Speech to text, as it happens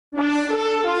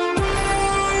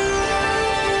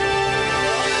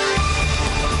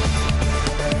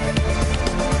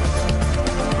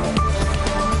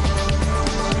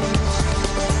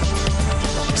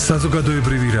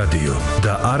საზოგადოებრივი რადიო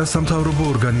და არასამთავრობო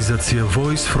ორგანიზაცია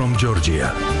Voice from Georgia.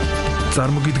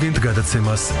 წარმოგიდგენთ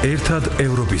გადაცემას ერთად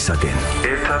ევროპისაკენ.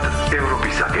 ერთად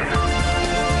ევროპისაკენ.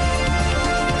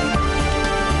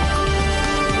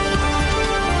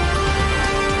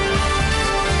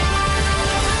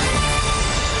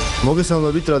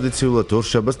 მოგესალმებით ტრადიციულად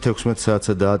ორშაბათს 16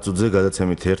 საათსა და 10 წუთზე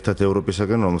გადაცემით ერთად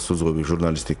ევროპისაკენ, რომელსაც უძღვები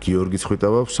ჟურნალისტი გიორგი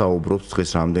ცხვიტავა. საუბრობთ დღეს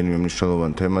რამდენიმე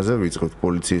მნიშვნელოვან თემაზე, ვიწყებთ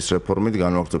პოლიციის რეფორმით,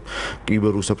 განვაგრძობთ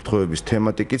კიბერუსაფრთხოების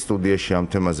თემატიკით. სტუდიაში ამ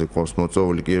თემაზე გვყავს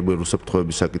მოწვეული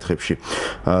კიბერუსაფრთხოების საკითხებში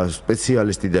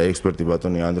სპეციალისტი და ექსპერტი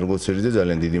ბატონი ანდრო გოცირიძე.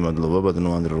 ძალიან დიდი მადლობა ბატონო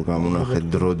ანდრო, რომ გამონახეთ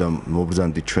დრო და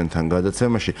მობრძანდით ჩვენთან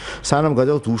გადაცემაში. სანამ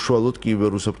გადავთ უშუალოდ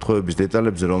კიბერუსაფრთხოების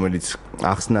დეტალებზე, რომელიც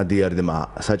ახსნადი არის და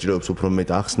საჭიროებს უფრო მეტ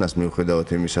ახსნას, მიუხედავად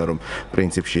იმისა, რომ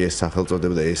პრინციპში ეს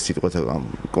სახელწოდება და ეს სიტყვათა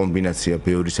კომბინაცია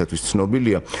ბევრისათვის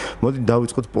ცნობილია. მოდით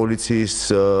დავიწყოთ პოლიციის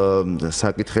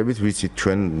საკითხებით, ვიცით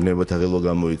ჩვენ ნებათაღელვა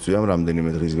გამოიწვია რამდენიმე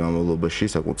დღის განმავლობაში,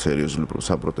 საკუთარ სერიოზული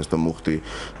საპროტესტო მუხტი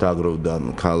დააგროვდა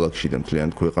ქალაქში და მთლიან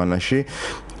ქვეყანაში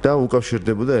და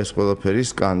უკავშირდებოდა ეს ყველაფერი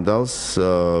სკანდალს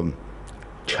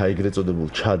ჩაიგრეწოდებულ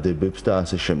ჩადებებს და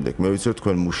ასე შემდეგ. მე ვიცი, რომ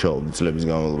თქვენ მუშაობთ წლების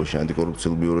განმავლობაში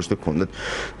ანტიკორუფციულ ბიუროში და გქონდათ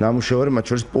ნამუშევარი მათ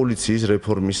შორის პოლიციის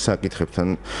რეფორმის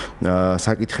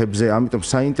საკითხებზე. ამიტომ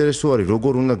საინტერესო არის,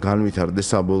 როგორ უნდა განვითარდეს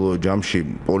საბოლოო ჯამში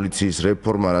პოლიციის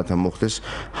რეფორმა, რათა მოხდეს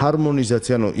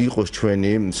ჰარმონიზაცია, ანუ იყოს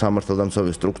ჩვენი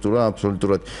სამართალდამცავი სტრუქტურა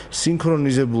აბსოლუტურად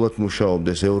სინქრონიზებულად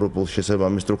მუშაობდეს ევროპულ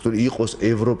შესაბამის სტრუქტურა, იყოს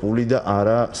ევროპული და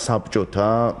არა საბჭოთა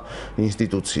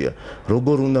ინსტიტუცია.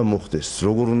 როგორ უნდა მოხდეს,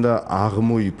 როგორ უნდა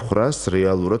მოიფხრას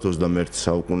რეალურად 21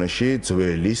 საუკუნეში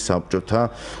ძველი საბჭოთა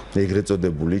ეგრეთ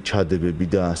წოდებული ჩადებები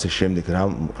და ასე შემდეგ,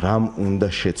 რამ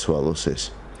უნდა შეცვალოს ეს?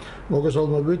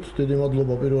 მოგესალმებით, დიდი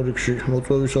მადლობა პირველ რიგში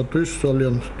მოწვევისათვის,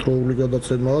 ძალიან თროული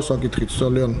გადაცემაა, საკითხიც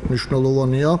ძალიან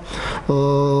მნიშვნელოვანია.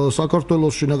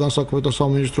 საქართველოს შინაგან საქმეთა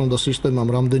სამინისტრომ და სისტემამ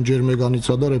რამდენჯერმე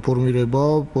განიცადა რეფორმირება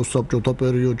პოსტსაბჭოთა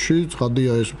პერიოდში,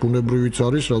 ცხადია ეს ბუნებრივიც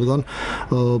არის, რადგან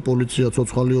პოლიცია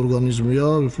ცოცხალი ორგანიზმია,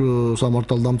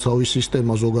 სამართალდამცავი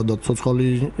სისტემა ზოგადად ცოცხალი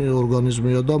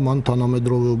ორგანიზმია და მან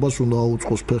თანამედროვეობას უნდა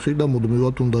აუწყოს ფეხი და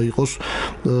მუდმივად უნდა იყოს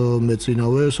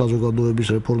მეწინავე საზოგადოების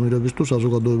რეფორმირების თუ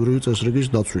საზოგადოებრივი წესრიგის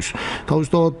დაცვის.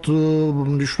 თავისთავად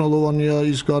მნიშვნელოვანია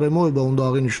ის გარემოება, უნდა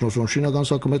აღინიშნოს, რომ შინაგან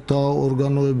საქმეთა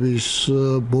ორგანოების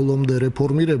ბოლომდე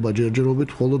რეფორმირება ჯერჯერობით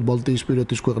მხოლოდ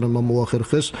ბალტიისპირეთის ქვეყნებმა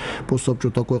მოახერხეს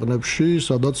პოსტსაბჭოთა ქვეყნებში,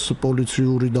 სადაც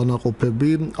პოლიციური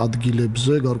დანაყოფები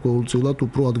ადგილებზე გარკვეულწილად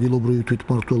უფრო ადგილობრივი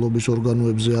თვითმმართველობის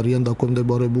ორგანოებზე არიან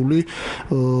დაქვემდებარებული,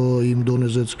 იმ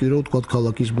დონეზეც კი რომ თქვათ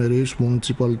ქალაქის მერიის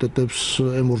მუნიციპალიტეტებს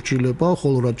ემორჩილება,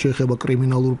 ხოლო რაც შეეხება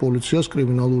კრიმინალურ პოლიციას,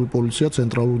 კრიმინალური პოლიცია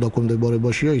ცენტრალურ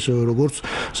დაქვემდებარებაშია, ისევე როგორც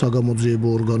საგამოძიებო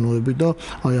ორგანოები და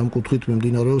აი ამ კუთხით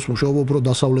მიმდინარეობს მუშაობა უფრო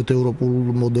დასავლეთ ევროპულ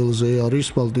მოდელზე არის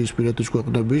ბალტიისპირეთის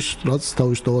ქვეყნების, რაც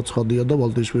თავისთავად ცხადია და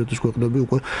ბალტიისპირეთის ქვეყნები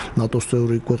უკვე ნატოს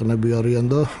წევრი ქვეყნები არიან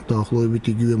და დაახლოებით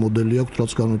იგივე მოდელი აქვს,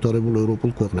 რაც განვითარებულ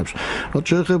ევროპულ ქვეყნებს. რაც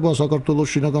შეეხება საქართველოს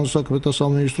შინაგან საქმეთა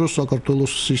სამინისტროს,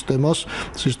 საქართველოს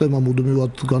სისტემა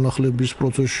მუდმივად განახლების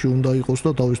პროცესში უნდა იყოს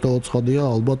და თავისთავად ცხადია,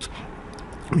 ალბათ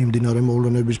მიმდინარე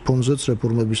მოვლენების ფონზეც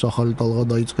რეფორმების ახალი ტალღა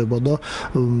დაიწყება და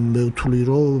მე ვთვლი,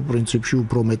 რომ პრინციპში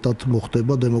უფრო მეტად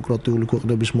მოხდება დემოკრატიული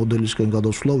ქვეყნების მოდელისკენ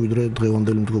გადასვლა, ვიდრე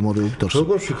დღევანდელი მდგომარეობით არსებობს.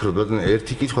 როგორ ფიქრობთ, ბატონო,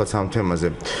 ერთი კითხვაც ამ თემაზე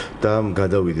და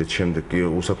გადავიდეთ შემდეგ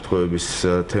უსაფრთხოების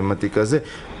თემატიკაზე.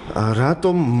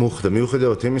 რატომ მოხდა,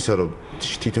 მიუხედავად იმისა, რომ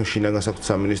თვითონ შინაგან საქმეთა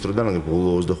სამინისტროდან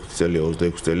ბოლო 25 წელია,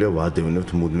 26 წელია ვადევნებთ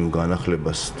მუდმივ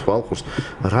განახლებას თვალყურს,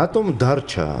 რატომ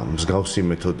დარჩა მსგავსი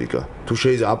მეთოდიკა? თუ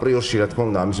შეიძლება აპრიორში, რა თქმა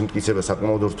უნდა, ამის მტკიცება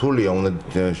საკმაოდ რთულია, უნდა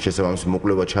შესაბამისი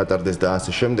მოკვლევა ჩატარდეს და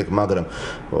ასე შემდეგ, მაგრამ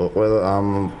ყველა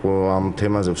ამ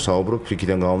თემაზე ვსაუბრობ,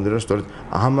 იქიდან გამომდინარე, სწორედ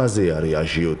ამაზე არის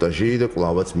აჟიოტაჟი და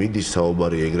კვლავაც მიდის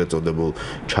საუბარი ეგრეთ წოდებულ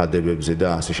ჩადებებზე და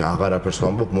ასე აღარაფერს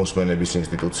ვამბობ მოსმენების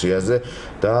ინსტიტუციაზე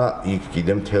და იქ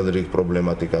კიდე მთელ რიგ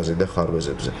პრობლემატიკაზე და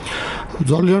ხარვეზებზე.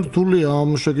 ძალიან რთულია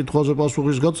ამ შეკითხვაზე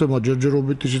პასუხის გაცემა,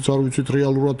 ჯერჯერობით ისიც არ ვიცით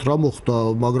რეალურად რა მოხდა,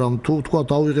 მაგრამ თუ თქვა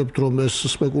ავიღებთ, რომ ეს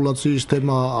სპეკულაციის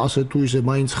თემა ასე თუ ისე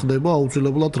მაინც ხდება,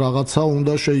 აუცილებლად რაღაცა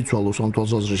უნდა შეიცვალოს ამ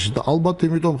თვალსაზრისით და ალბათ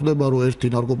იმიტომ ხდება, რომ ერთი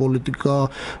ნარკოპოლიტიკა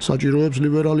საჭიროებს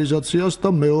ლიბერალიზაციას და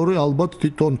მეორე ალბათ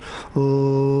თვითონ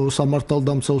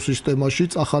სამართალდამცავ სისტემაში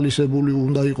წახალისებული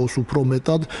უნდა იყოს უფრო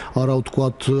მეტად, არა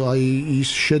ვთქვათ, აი ის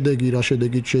შედეგი, რა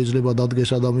შედეგი მეთოდიკით შეიძლება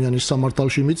დადგეს ადამიანის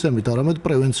სამართალში მიცემით, არამედ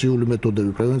პრევენციული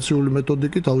მეთოდები. პრევენციული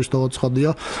მეთოდიკი თავისთავად ცხადია,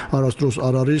 არასდროს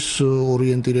არ არის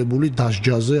ორიენტირებული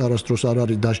დასჯაზე, არასდროს არ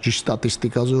არის დასჯის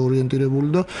სტატისტიკაზე ორიენტირებული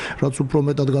და რაც უფრო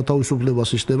მეტად გათავისუფლდება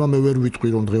სისტემა, მე ვერ ვიტყვი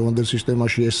რომ დღევანდელ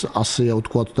სისტემაში ეს ასეა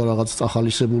ვთქვათ და რაღაც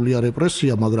წახალისებულია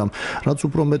რეპრესია, მაგრამ რაც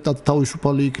უფრო მეტად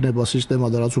თავისუფალი იქნება სისტემა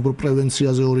და რაც უფრო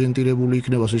პრევენციაზე ორიენტირებული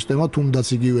იქნება სისტემა, თუნდაც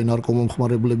იგივე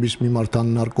ნარკომომხმარებლების მიმართ ან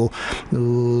ნარკო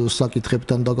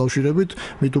საკითხებთან დაკავშირებით,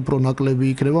 მით უფრო ნაკლები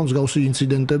იქნება მსგავსი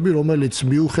ინციდენტები, რომელიც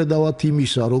მიუხედავად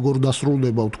იმისა, როგორ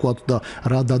დასრულდება ვთქვათ და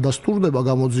რა დადასტურდება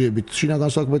გამოძიებით,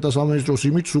 შინაგან საქმეთა სამინისტროს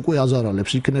იმიჯს უკვე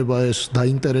აზარალებს. იქნება ეს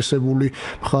დაინტერესებული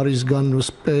მხარისგან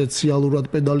სპეციალურად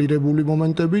პედალირებული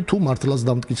მომენტები, თუ მართლაც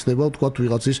დამტკიცდება ვთქვათ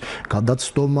ვიღაცის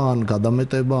გადაცდომა ან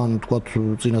გადამეტება ან ვთქვათ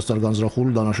წინასწარ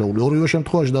განზრახული დანაშაული. ორივე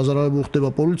შემთხვევაში დაზარალებული ხდება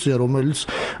პოლიცია, რომელიც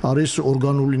არის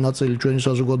ორგანული ნაწილი ჩვენი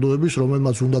საზოგადოების,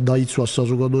 რომელმაც უნდა დაიცვას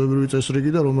საზოგადოებრივი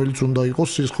წესრიგი და რომელიც უნდა იყოს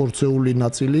სისხორცეული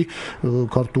ნაწილი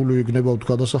ქართული გნებავთ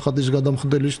გადასახადის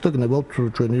გადამხდელის და გნებავთ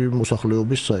ჩვენი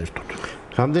მოსახლეობის საერთოდ.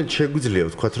 რამდენ შეგვიძლია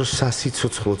ვთქვათ, რომ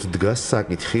სასიცოცხლოდ დგას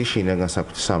საკითხი შინაგან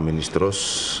საქმეთა სამინისტროს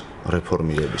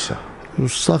რეფორმირებისა?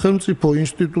 სახელმწიფო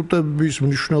ინსტიტუტების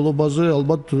მნიშვნელობაზე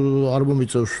ალბათ არ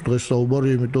მომიწევს დღეს საუბარი,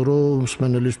 იმიტომ რომ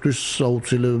მსმენელისთვის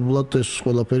აუცილებლად ეს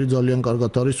ყველაფერი ძალიან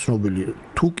კარგად არის ცნობილი.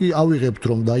 თუ კი ავიღებთ,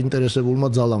 რომ დაინტერესებულმა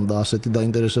ძალამ და ასეთი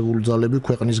დაინტერესებული ძალები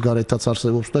ქვეყნის გარეთაც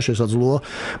არსებობს და შესაძლოა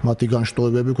მათი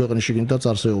განშტოებები ქვეყნის შიგნითაც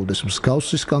არსებობდეს.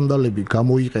 მსგავსი სკანდალები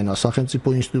გამოიყენა სახელმწიფო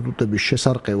ინსტიტუტების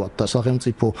შესარყევად და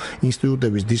სახელმწიფო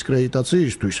ინსტიტუტების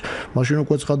დისკრედიტაციისთვის, მაშინ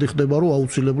უკვე ცხადი ხდება, რომ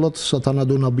აუცილებლად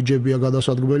სათანადო ნაბიჯებია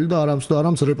გადასადგმელი და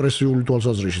არამც რეპრესიული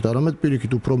თვალსაზრისით, არამედ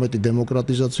პირიქით უფრო მეტი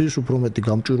დემოკრატიზაციის, უფრო მეტი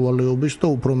გამჭვირვალეობის და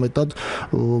უფრო მეტად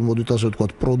მოდით ასე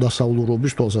ვთქვათ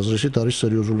პროდასავლურობის თვალსაზრისით არის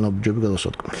სერიოზული ნაბიჯები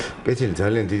გადასადგმელი. კეთილი,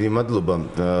 ძალიან დიდი მადლობა.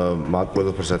 მაგ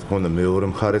ყველაფერს რა თქმა უნდა მეორე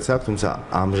მხარეც აქვს, თუმცა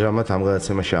ამჟამად ამ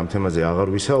გადაცემაში ამ თემაზე აღარ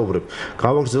ვისაუბრებ.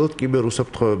 გავაგრძელოთ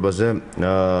კიბერუსაფრთხოებაზე,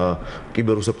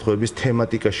 კიბერუსაფრთხოების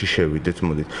თემატიკაში შევიდეთ,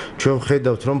 მოდით. ჩვენ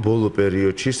ვხედავთ, რომ ბოლო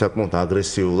პერიოდში საკმაოდ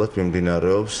აგრესიულად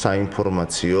მიმდინარეობს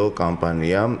საინფორმაციო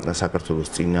კამპანია საქართველოს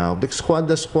წინააღმდეგ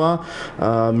სხვადასხვა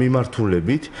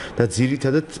მიმართულებით და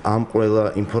ძირითადად ამ ყველა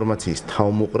ინფორმაციის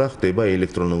თავმოყრა ხდება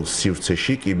ელექტრონულ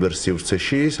სივრცეში,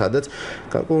 კიბერსივრცეში, სადაც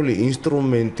გარკვეული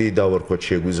ინსტრუმენტი დავარქვათ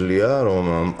შეგვიძლია, რომ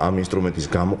ამ ინსტრუმენტის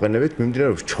გამოყენებით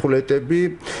მიმდინარეობს ჩხვლეტები,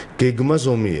 გეგმა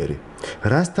ზომიერი.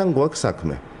 რასთან გვაქვს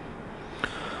საქმე?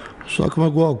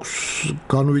 საქმე გვაქვს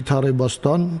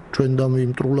განვითარებასთან, ჩვენ და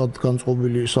მიმტრულად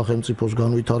განწყობილი სახელმწიფოს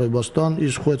განვითარებასთან,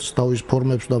 ის ხვეთს თავის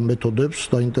ფორმებს და მეთოდებს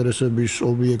დაინტერესების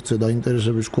ობიექტზე და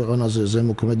ინტერესების ქვეყანაზე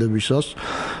ზემოქმედებისას.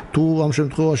 თუ ამ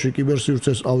შემთხვევაში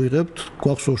კიბერსივრცეს ავიღებთ,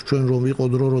 გვახსოვს ჩვენ რომ იყო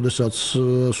დრო, როდესაც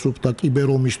სუფთა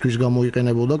კიბერომისთვის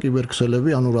გამოიყენებოდა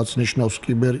კიბერქსელები, ანუ რაც ნიშნავს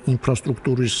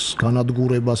კიბერინფრასტრუქტურის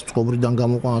განადგურებას, წყობრიდან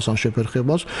გამოყვანას ან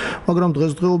შეფერხებას, მაგრამ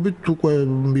დღესდღეობით უკვე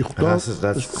მიხვდა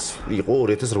იყო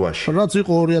 2008-ში. რაც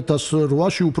იყო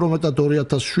 2008-ში, უფრო მეტად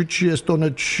 2007-ში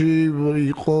ესტონეთში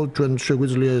იყო, ჩვენ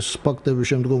შეგვიძლია ეს ფაქტები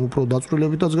შემდგომ უფრო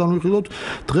დაწვრილებითაც განვიხილოთ.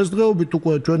 დღესდღეობით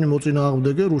უკვე ჩვენი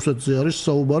მოწინააღმდეგე რუსეთზე არის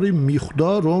საუბარი, მიხვდა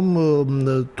რომ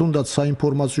თუნდაც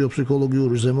საინფორმაციო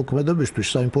ფსიქოლოგიური ზემოქმედებისთვის,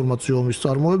 საინფორმაციო ომის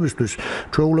წარმოებისთვის,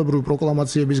 ჩვეულებრივი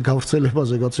პროკლამაციების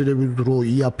გავრცელებაზე გაცილებით დრო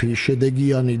იაფი,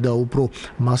 შედეგიანი და უფრო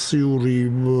მასიური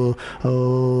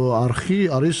არხი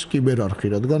არის კიბერარხი,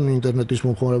 რადგან ინტერნეტის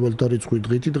მომხმარებელთა რიცხვი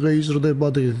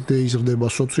იზრდება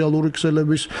სოციალური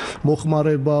ქსელების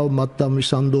მოხმარება, მათ და მის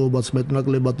სანდოობაც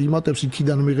მეტნაკლებად იმატებს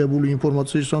იქიდან მიღებული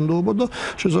ინფორმაციის სანდოობა და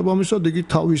შესაბამისად იგი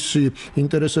თავისი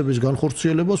ინტერესების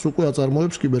განხორციელებას უკვე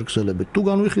აწარმოებს კიბერქსელებით. თუ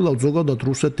განვიხილავთ ზოგადად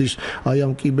რუსეთის აი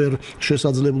ამ კიბერ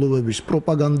შესაძლებლობების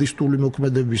პროპაგანდისტული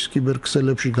მოქმედების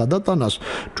კიბერქსელებში გადატანას,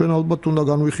 ჩვენ ალბათ უნდა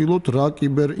განვიხილოთ რა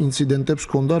კიბერ ინციდენტებს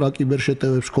ჰქონდა, რა კიბერ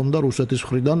შეტევებს ჰქონდა რუსეთის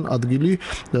მხრიდან ადგილი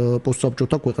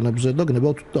პოსტსაბჭოთა ქვეყნებზე და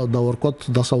გნებავთ დავარქვათ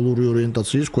დასავლური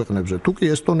ორიენტაციის ქვეყნებზე. თუ კი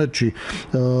ესტონეთში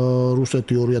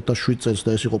რუსეთი 2007 წელს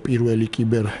და ეს იყო პირველი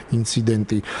კიბერ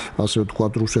ინციდენტი, ასე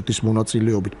ვთქვათ, რუსეთის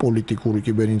მონაწილეობით პოლიტიკური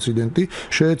კიბერ ინციდენტი,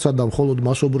 შეეცადა მხოლოდ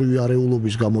მასობრივი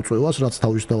არეულობის გამოწვევას, რაც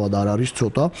თავისთავად არ არის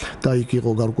ცოტა და იქ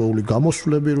იყო გარკვეული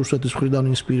გამოსვლები რუსეთის მხრიდან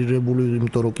ინსპირირებული,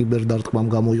 იმიტომ რომ კიბერდარტყმამ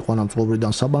გამოიყვანა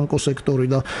წყობრიდან საბანკო სექტორი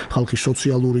და ხალხი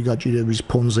სოციალური გაჭირების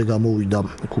ფონზე გამოვიდა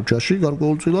ქუჩაში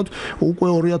გარკვეულწილად. უკვე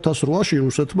 2008-ში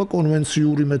რუსეთმა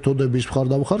კონვენციური მეთოდების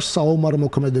მხარდამხარ საომარ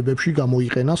მოქმედებებს მოქმედებებში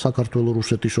გამოიყენა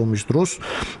საქართველოს-რუსეთის ომის დროს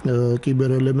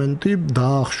კიბერელემენტი,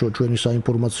 დაახშო ჩვენი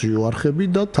საინფორმაციო არხები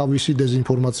და თავისი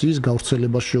დეზინფორმაციის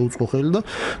გავრცელებას შეუწყო ხელი და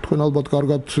თქვენ ალბათ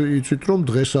კარგად იცით, რომ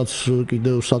დღესაც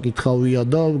კიდევ საკითხავია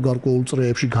და გარკვეულ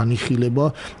წრეებში განიხილება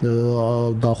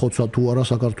დახოცა თუ არა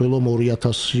საქართველოს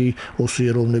 2000 ოსი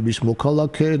ეროვნების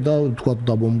მოქალაქე და თქვა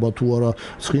დაბომბა თუ არა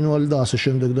ცხინვალი და ასე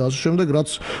შემდეგ, რაც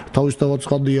თავისთავად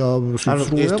ცხადია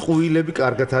სიცრუე. ეს ტყუილები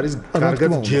კარგად არის, კარგად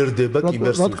ჯერდება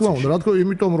კიბერსივრცეში. რა თქმა უნდა,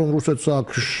 იმიტომ რომ რუსეთს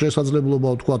აქვს შესაძლებლობა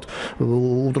თქვა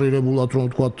უტრირებულად რომ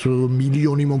თქვა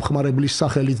მილიონი მომხმარებლის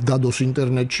სახელით დადოს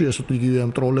ინტერნეტში, ესე იგივე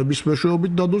ამ ტროლების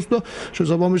მეშვეობით დადოს და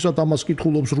შესაბამისად ამას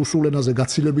კითხულობს რუსულ ენაზე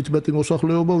გაცილებით მეტი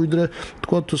მოსახლეობა, ვიდრე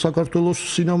თქვა საქართველოს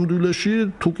სინამდვილეში,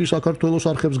 თუ კი საქართველოს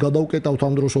არხებს გადავკეტავთ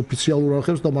ამ დროს ოფიციალურ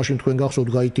არხებს და მაშინ თქვენ გახსოვთ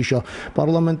გაითიშა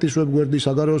პარლამენტის ვებგვერდი,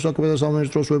 საგარეო საქმეთა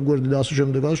სამინისტროს ვებგვერდი და ასე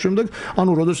შემდეგ.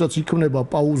 ანუ როდესაც იქნება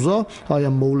პაუზა, აი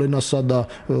ამ მოვლენასა და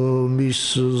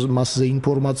მასზე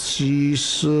ინფორმაციის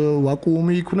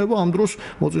ვაკუუმი იქნება, ამ დროს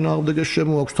მოწინააღმდეგეს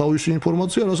შემოაქვს თავისი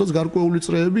ინფორმაცია, რასაც გარკვეული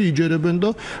წრეები იჯერებენ და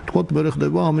თქვა მე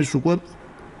ხდება ამის უკვე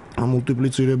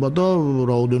მულტიპლიცირება და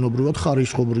რაოდენობრივად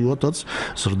ხარისხობრივადაც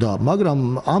ზრდა.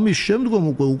 მაგრამ ამის შემდგომ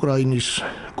უკვე უკრაინის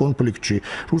კონფლიქტში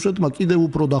რუსეთმა კიდევ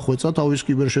უფრო დახვეწა თავის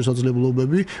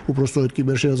კიბერშესაძლებლობები, უпростоეთ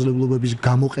კიბერშესაძლებლობების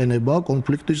გამოყენება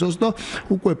კონფლიქტისას და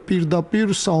უკვე პირდაპირ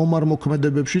საომარ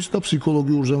მოქმედებებშიც და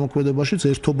ფსიქოლოგიურ ზემოქმედებაშიც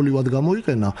ერთობლივად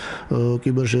გამოიყენა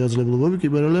კიბერშესაძლებლობები,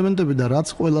 კიბერელემენტები და რაც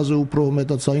ყველაზე უფრო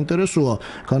მეტად საინტერესოა,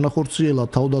 განახორციელა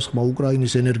თავდასხმა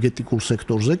უკრაინის ენერგეტიკულ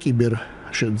სექტორზე კიბერ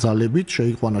ძალებით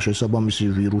შეიყვანა შესაბამისი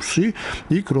ვირუსი,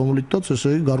 იქ რომლითაც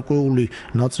ესე იგი გარკვეული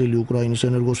ნაწილი უკრაინის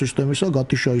ენერგოსისტემისა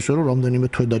გათიშა ისე რომ რამდენიმე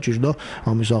თვე დაჭირდა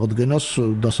ამის აღდგენას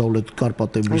დასავლეთ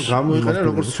კარპატების. გამოიყენა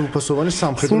როგორც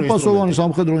სრულფასოვანი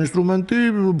სამხედრო ინსტრუმენტი,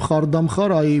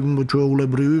 მხარდამხარ აი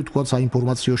ჩვეულებრივი თქვა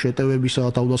საინფორმაციო შეტევებისა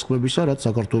და თავდასხმებისა, რაც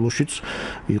საქართველოსშიც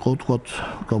იყო თქვა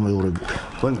გამეორებული.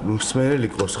 თქვენ მსმენელი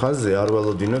ყავს ხაზზე, არ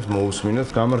ვალოდინოთ, მოусმინოთ,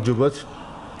 გამარჯობათ.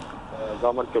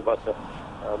 გამარჯობათ.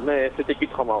 მე ესეთი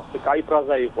კითხვა მაქვს, კაი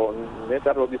ფრაზა იყო,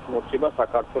 მეტაროდის მოხდება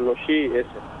საქართველოში ეს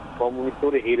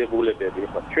კომუნისტური ღირებულებები.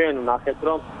 ხო, ჩვენ ნახეთ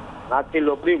რომ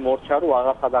ნაწილობრივ მორჩა რომ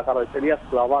აღარსა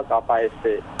სლავა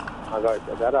კაპაესე.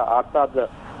 მაგალითად, არა, ერთად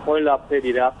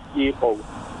ყველაფერი რაც იყო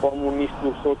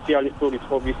კომუნისტურ სოციალისტური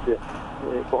ცხოვრების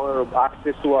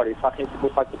აქსესუარი, სახელმწიფო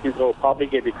საკითხის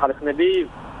ფაბრიკები, ქარხნები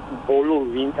ბოლო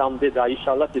ვინკამდე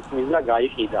დაიშალა თითქმის და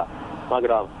გაიყიდა.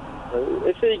 მაგრამ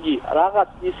ესე იგი რაღაც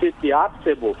ისეთი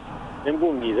არსებობს, მე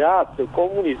მგონი რაც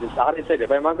კომუნიზმს არ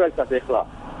ეწედება, მაგალითად ეხლა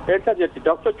ერთადერთი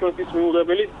დაგჭირდა ჩვენთვის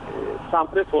მიუღებელი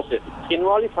სამხრეთ ოსეთი,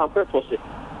 ცხინვალი სამხრეთ ოსეთი.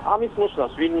 ამის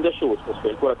მოსვლას ვინ უნდა შეუწყოს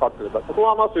ქართველებს? თუ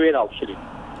ამას ვერ ავშლით,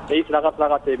 ეს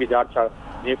რაღაცები დარჩა,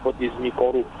 ნეპოტიზმი,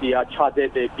 კორუფცია,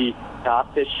 ჩადებები და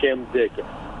ასე შემდეგ.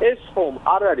 ეს ხომ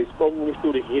არ არის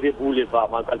კომუნისტური ღირებულება,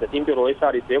 მაგალითად, იმიტომ რომ ეს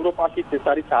არის ევროპაშიც, ეს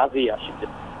არის აზიაში.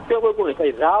 შეგეგონეთ,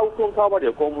 აი რა უფრო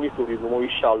მთავარია კომუნისტური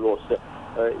მოიშალოს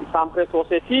სამხრეთ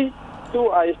ოსეთი თუ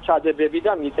აი ეს ჩადებები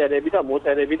და მიწერები და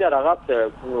მოწერები და რაღაც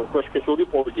ქოშქესური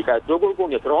პოლიტიკა. როგორ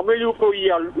გონიათ, რომელი უფრო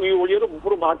იოლია, რომ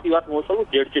უფრო მარტივად მოშალოს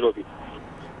ჯერჯერობით.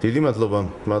 დიდი მადლობა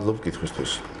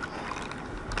კითხვისთვის.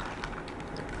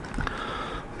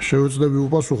 შევეცდები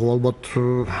უპასუხო, ალბათ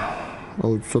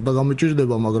ცოტა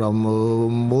გამიჭირდება, მაგრამ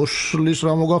მოსლის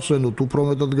რა მოგახსენოთ, უფრო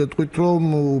მეტად გეტყვით, რომ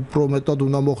უფრო მეტად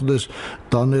უნდა მოხდეს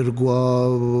დანერგვა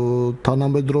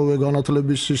თანამედროვე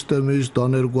განათლების სისტემის,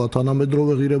 დანერგვა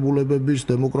თანამედროვე ღირებულებების,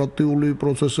 დემოკრატიული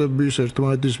პროცესების,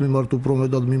 ერთმანეთის მიმართ უფრო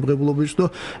მეტად მიმღებლობის და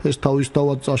ეს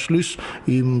თავისთავად წაშლის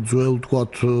იმ ძველ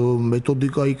თქვათ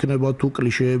მეთოდიკა იქნება თუ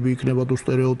კლიშეები იქნება თუ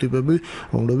სტერეოტიპები,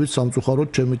 რომლებიც სამწუხაროდ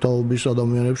ჩემი თაობის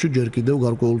ადამიანებში ჯერ კიდევ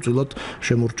გარკვეულწილად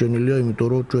შემორჩენილია, იმიტომ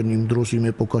რომ ჩვენ იმ დროს იმ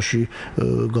ეპოქაში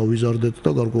გავიზარდეთ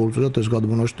და გარკვეულწილად ეს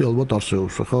გადმონაშთი ალბათ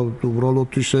არსებობს. ახლა უბრალოდ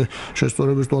ისე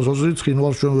შესწორების თვალსაზრისით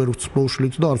ცხინვალს ჩვენ ვერ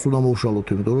ვწვევშლით და არც უნდა მოვშალოთ,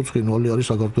 იმიტომ რომ ცხინვალი არის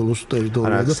საქართველოს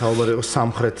ტერიტორია და საუბარი იყო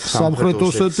სამხრეთ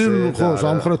ოსეთი, ხო,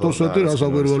 სამხრეთ ოსეთი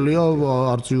რასაკვირველია,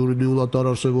 არც იურიდიულად არ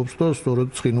არსებობს და სწორედ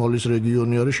ცხინვალის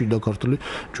რეგიონი არის შიდა ქართლი,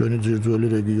 ჩვენი ძირძველი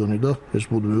რეგიონი და ეს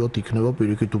მუდმივად იქნება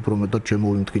პირიქით უფრო მეტად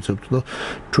შემოვიმტკიცებთ და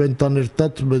ჩვენთან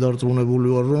ერთად მე დარწმუნებული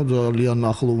ვარ, რომ ძალიან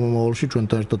ახლო მომავალში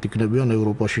ჩვენთან ერთად იქნება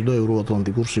ევროპაში და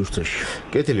ევროატლანტიკურ სივრცეში.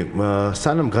 კეთილი,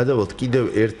 სანამ გადავალთ კიდევ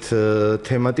ერთ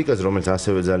თემატიკაზე, რომელიც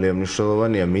ასევე ძალიან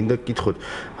მნიშვნელოვანია, მინდა გკითხოთ,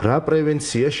 რა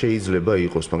პრევენცია შეიძლება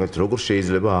იყოს, მაგალითად, როგორ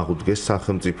შეიძლება აღუდგეს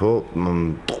სახელმწიფო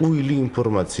ტყუილი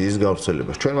ინფორმაციის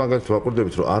გავრცელებას. ჩვენ მაგალითად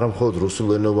ვაკვირდებით, რომ არა მხოლოდ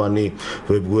რუსულენოვანი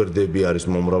ვებგვერდები არის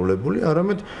მომრავლებული,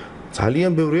 არამედ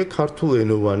ძალიან ბევრია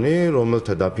ქართულენოვანი,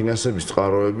 რომელთა დაფინანსების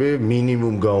წყაროები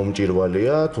მინიმუმ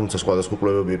გაუმჭირვალეა, თუმცა სხვადასხვა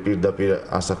კვლევები პირდაპირ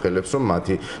ასახელებს, რომ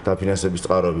მათი დაფინანსების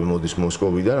წყაროები მოდის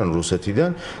მოსკოვიდან, ან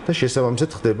რუსეთიდან და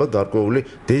შესაბამისად ხდება გარკვეული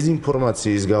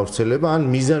დეზინფორმაციის გავრცელება, ან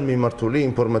მიზანმიმართული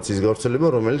ინფორმაციის გავრცელება,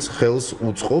 რომელიც ხელს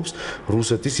უწყობს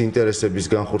რუსეთის ინტერესების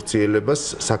განხორციელებას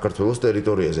საქართველოს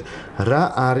ტერიტორიაზე. რა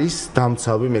არის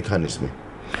დამცავი მექანიზმი?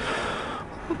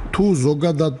 თუ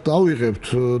ზოგადად დავიღებთ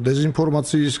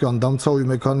დეზინფორმაციისგან დამცავი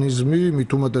მექანიზმი,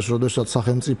 მით უმეტეს, როდესაც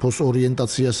სახელმწიფოს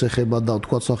ორიენტაციას ეხება და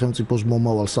თქვა სახელმწიფოს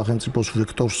მომავალ, სახელმწიფოს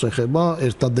ვექტორს ეხება,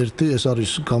 ერთადერთი ეს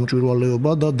არის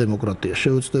გამჭვირვალეობა და დემოკრატია.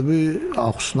 შევეცდები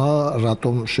ახსნა,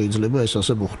 რატომ შეიძლება ეს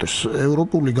ასე მოხდეს.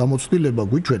 ევროპული გამოცდილება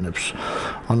გვიჩვენებს,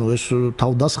 ანუ ეს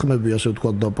თავდასხმები, ასე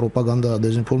ვთქვათ, და პროპაგანდა და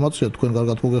დეზინფორმაცია თქვენ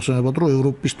კარგად მოგეხსენებათ, რომ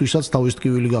ევროპისთვისაც თავის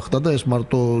ტკივილი გახდა და ეს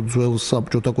მარტო ძველ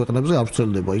საბჭოთა ქვეყნებზე არ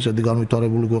ვრცელდება. ისეთი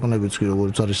განვითარებული ქვეყნებიც კი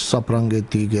როგორც არის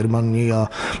საფრანგეთი, გერმანია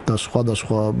და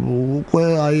სხვადასხვა უკვე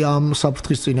აი ამ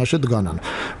საფრთხის წინაშე დგანან.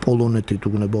 პოლონეთი თუ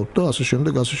გნებავთ და ასე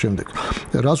შემდეგ, ასე შემდეგ.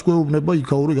 რას გვეუბნება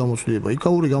იქაური გამოცდილება?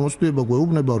 იქაური გამოცდილება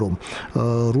გვეუბნება, რომ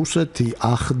რუსეთი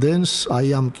ახდენს აი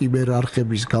ამ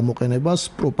კიბერარხების გამოყენებას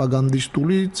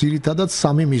პროპაგანდისტული ძირითადად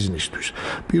სამი მიზნისთვის.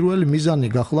 პირველი მიზანი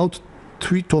გახლავთ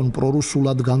თვითონ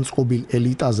პრორუსულად განწყობილ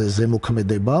ელიტაზე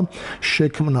ზემოქმედება,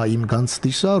 შექმნა იმ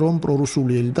განცდისა, რომ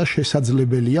პრორუსული ელიტა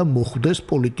შესაძლებელია მოხვდეს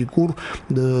პოლიტიკურ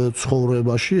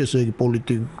ცხოვრებაში, ესე იგი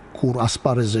პოლიტიკურ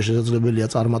ასპარეზზე შესაძლებელია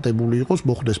წარმატებული იყოს,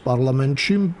 მოხვდეს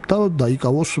პარლამენტში და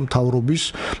დაიკავოს მთავრობის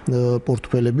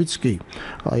პორტფელებიც კი.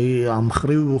 აი ამ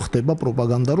ხრივ ხდება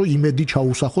პროპაგანდა, რომ იმედი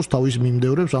ჩაუსახოს თავის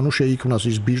მიმდევრებს, ანუ შეიქმნას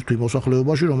ის ბირთვი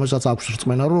მოსახლეობაში, რომელსაც აქვს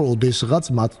რწმენა, რომ ოდესღაც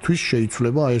მათთვის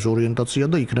შეიცვლება ეს ორიენტაცია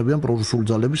და იქნებიან პრორუსული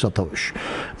ძალების სათავეში.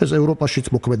 ეს ევროპაშიც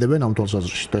მოქმედებენ ამ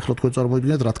თვალსაზრისით. ეხლა თქვენ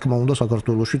წარმოიდგინეთ, რა თქმა უნდა,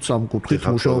 საქართველოშიც ამ კუთხით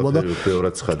მუშაობა და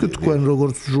თქვენ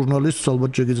როგორც ჟურნალისტს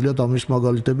ალბათ შეგიძლიათ ამის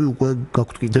მაგალითები უკვე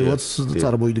გაქვთ კიდევაც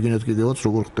წარმოიდგინეთ კიდევაც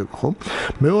როგორ ხდება, ხო?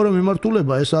 მეორე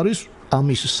მიმართულება ეს არის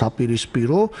ამის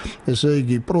საპირისპირო, ესე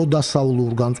იგი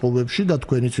პროდასავლურ განწყობებში და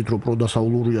თქვენ იცით, რომ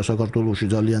პროდასავლურია საქართველოში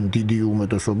ძალიან დიდი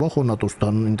უმეტესობა, ხო,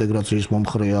 ნატოსთან ინტეგრაციის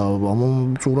მომხრეა,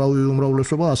 ამომწურავი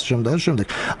უმრავლესობა, ასე შემდეგ.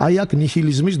 აი აქ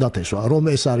ნიჰილიზმის დათესვა, რომ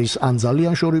ეს არის ან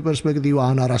ძალიან შორი პერსპექტივა,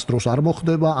 ან არასდროს არ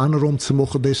მოხდება, ან რომც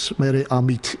მოხდეს, მე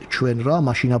ამით ჩვენ რა,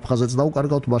 მაშინ აფხაზეთს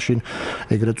დავკარგავთ, მაშინ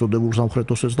ეგრეთ წოდებულ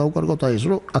სამხრეთოსებს დავკარგავთ, აი ეს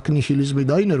რომ აქ ნიჰილიზმი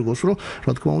დაინერგოს, რომ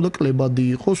რა თქმა უნდა კლებადი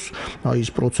იყოს აი ეს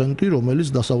პროცენტი, რომელიც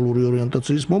დასავლური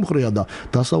ორიენტაციის მომხრეა და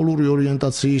დასავლური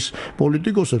ორიენტაციის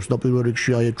პოლიტიკოსებს და პირველ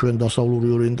რიგში აი ჩვენ დასავლური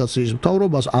ორიენტაციის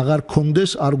მთავრობას აღარ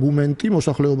ქონდეს არგუმენტი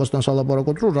მოსახლეობასთან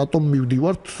სალაპარაკოთ, რომ რატომ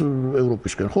მივდივართ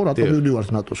ევროპისკენ, ხო, რატომ მივდივართ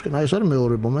ნატოსკენ. აი ეს არის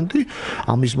მეორე მომენტი.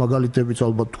 ამის მაგალითებიც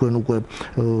ალბათ თქვენ უკვე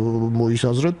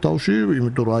მოისაზრეთ თავში,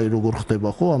 იმიტომ რომ აი როგორ ხდება,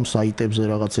 ხო, ამ საიტებზე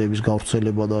რაღაცეების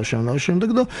გავრცელება და შემდეგ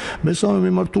და მესამე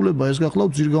მიმართულება ეს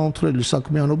გახლავთ ძირგაუმთხრელი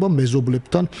საქმიანობა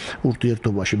მეზობლებთან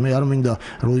ურთიერთობაში. მე არ მინდა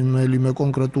რომელიმე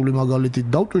კონკრეტული მაგალითით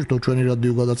დავტვირთო ჩვენი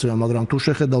რადიო გადაცემა, მაგრამ თუ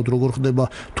შეხედავთ როგორ ხდება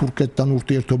თურქეთთან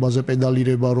ურთიერთობაზე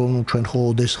პედალირება, რომ ჩვენ ხო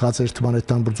ოდესღაც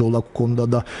ერთმანეთთან ბრძოლა გქონდა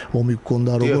და ომი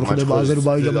გქონდა, როგორ ხდება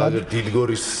აზერბაიჯანთან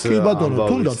დიდგორის კი ბატონო,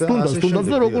 თუნდაც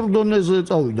და როგორ დონეზე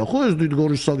წავიდა, ხო ეს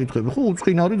დიდგორის საკითხები, ხო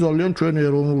უწყინარი ძალიან ჩვენი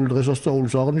ეროვნული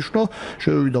დღესასწაულის აღნიშვნა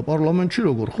შევიდა პარლამენტში,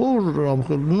 როგორ ხო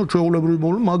ნუ ჩვეულებრივი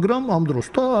მოვლენა, მაგრამ ამ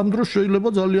დროს შეიძლება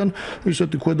ძალიან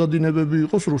ისეთი ქვედადინებები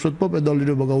იყოს რუსეთმა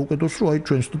პედალირება გაუკეთოს, რომ აი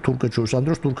ჩვენს თურქეთს შორის ამ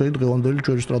დროს თურქეთი დღევანდელი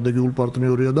ჩვენი სტრატეგიული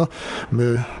პარტნიორია და მე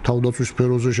თავდაცვის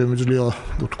სფეროზე შემიძლია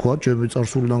ვთქვა, ჩემი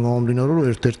წარსულიდან გამომდინარე, რომ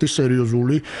ერთ-ერთი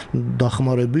სერიოზული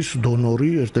დახმარების დონორი,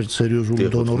 ერთ-ერთი სერიოზული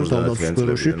დონორი თავდაცვის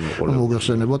სფეროში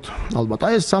მოგეხსენებათ ალბათ.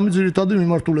 აი ეს სამი ძირითადი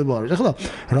მიმართულება არის. ეხლა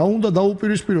რა უნდა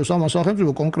დაუპირისპიროს ამ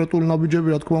სახელმწიფო კონკრეტული ნაბიჯები,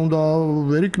 რა თქმა უნდა,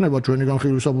 ვერ იქნება ჩვენი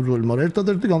განხილვის საფუძველი, მაგრამ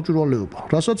ერთადერთი გამჭვირვალეობა,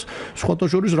 რასაც სხვათა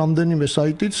შორის რამდენიმე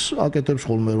საიტიც აკეთებს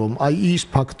ხოლმე, რომ აი ის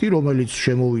ფაქტი, რომელიც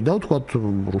შემოვიდა, ვთქვათ,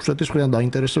 რუსეთის მხრიდან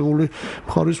დაინტერესებული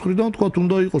მხარის მხრიდან, ვთქვათ,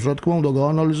 უნდა იყოს, რა თქმა უნდა,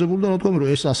 გაანალიზებული და რა თქმა უნდა,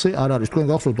 ეს ასე არ არის. თქვენ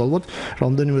გახსოვთ ალბათ,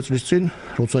 რამდენიმე წლის წინ,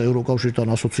 როცა ევროკავშირთან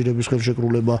ასოცირების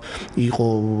ხელშეკრულება იყო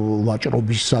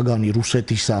ვაჭრობის საგანი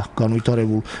რუსეთისა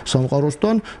განვითარებულ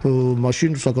სამყაროსთან,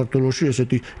 მაშინ საქართველოში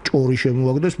ესეთი ჭორი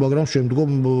შემოაგდეს, მაგრამ შემდგომ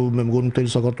მე მგონი მთელი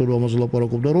საქართველო ამაზე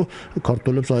ლაპარაკობდა, რომ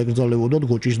ქართველებს აეკრძალებოდათ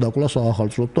გოჭის დაკლა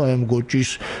საახალწლოდ და აი ამ გოჭის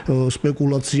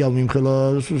სპეკულაციამ იმხელა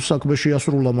საქმე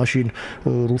შეასრულა მაშინ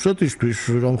რუსეთისთვის,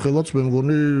 რამხელაც მე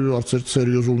მგონი არც ერთ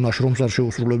სერიოზულ ნაშრომს არ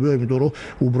შეუსრულებია, იმიტომ რომ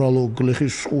უბრალო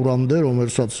გლეხის ყურამდე,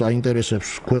 რომელსაც აინტერესებს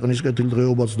ქვეყნის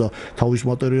კეთილდღეობაც და თავის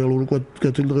მატერიალური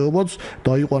კეთილდღეობაც,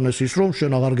 დაიყვანეს ის, რომ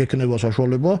შენ აღარ გექნება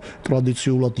საშუალება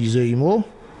ტრადიციულად იზეიმო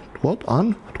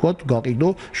ან თქვათ გაყიდო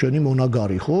შენი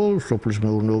მონაგარი, ხო, სოფლის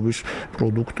მეურნეობის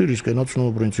პროდუქტი, რისკენაც ნუ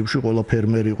პრინციპში ყველა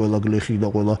ფერმერი, ყველა გლეხი და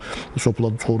ყველა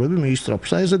სოფლად ცხოვრები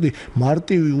მიისწრაფის. აი ესეთი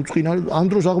მარტივი უწყინარი ამ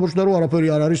დროს აღმოჩნდა რომ არაფერი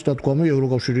არ არის თქომი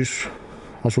ევროკავშირის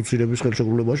ასოცირების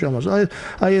ხელშეკრულებაში ამას.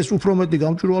 აი ეს უფრო მეტი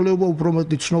გამჭვირვალეობა, უფრო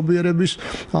მეტი ცნობიერების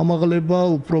ამაღლება,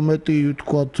 უფრო მეტი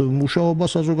თქვათ მუშაობა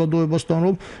საზოგადოებასთან,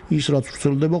 რომ ის რაც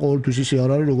ვრცელდება, ყოველთვის ისე არ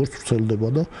არის, როგორც ვრცელდება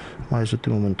და აი ესეთი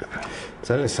მომენტები.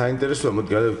 ძალიან საინტერესოა,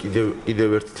 მოდი კიდევ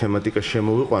ერთი თემატიკა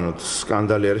შემოვიყვანოთ.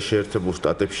 სკანდალი არის შეერთებულ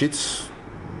შტატებშიც.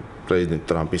 პრეზიდენტ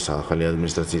ტრამპის ახალი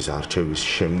ადმინისტრაციის არჩევის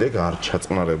შემდეგ არ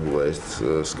ჩაწყნარებულა ეს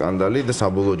სკანდალი და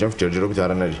საბოლოო ჯამში ჯერჯერობით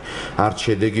არანაირი არც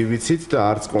შედეგი ვიცით და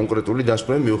არც კონკრეტული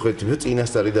დასკვნები მიუხედავად იმისა,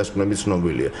 წინასწარი დასკვნები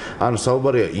ცნობილია. ანუ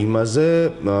საუბარია იმაზე,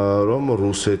 რომ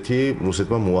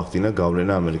რუსეთმა მოახდინა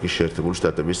გავლენა ამერიკის შეერთებული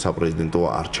შტატების საპრეზიდენტო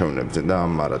არჩევნებზე და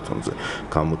ამ მარათონზე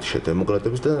გამოდიშა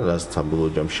დემოკრატების და რაც საბოლოო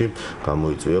ჯამში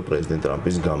გამოიწვია პრეზიდენტ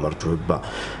ტრამპის გამარჯვება.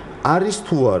 არის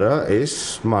თუ არა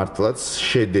ეს მართლაც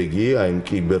შედეგი აი იმ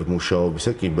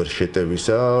კიბერმუშაობისა,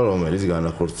 კიბერშეტევისა, რომელიც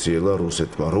განახორციელა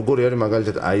რუსეთმა. როგორი არის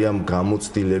მაგალითად აი ამ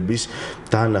გამოცდილების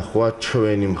დანახვა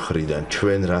ჩვენი მხრიდან,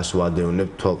 ჩვენ რას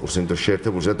ვადევნებთ თვალყურს, იმიტომ რომ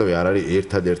შეერთებული შტატები არ არის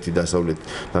ერთადერთი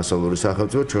დასავლური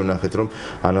სახელმწიფო, ჩვენ ვნახეთ რომ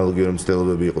ანალოგიური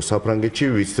მცდელობები იყო საფრანგეთში,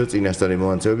 ვიცით რომ წინასწარი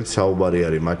მომანცევებით საუბარი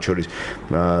არის მათ შორის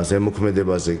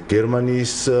ზემოქმედებაზე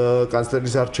გერმანიის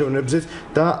კანცლერის არჩევნებზეც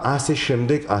და ასე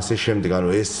შემდეგ, ანუ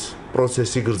ეს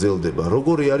პროცესი გრძელდება.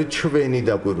 როგორი არის ჩვენი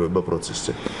დაკვირვება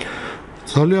პროცესზე?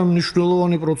 ძალიან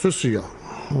მნიშვნელოვანი პროცესია.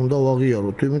 უნდა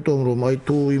ვაღიაროთ, იმიტომ რომ აი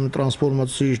თუ იმ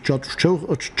ტრანსფორმაციის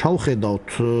ჩავხედავთ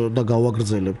და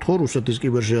გავაგრძელებთ, ხო, რუსეთის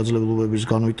კიბერშეაძლებლობების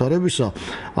განვითარებისა,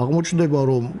 აღმოჩნდება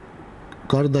რომ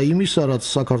გარდა იმისა, რაც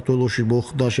საქართველოში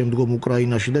მოხდა, შემდგომ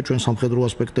უკრაინაში და ჩვენ სამხედრო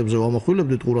ასპექტებზე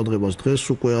ვამახვილებდით ყურადღებას, დღეს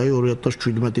უკვე აი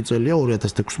 2017 წელია,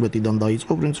 2016-დან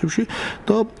დაიწყო პრინციპში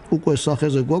და უკვე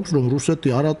სახეზე გვაქვს, რომ რუსეთი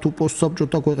არა თუ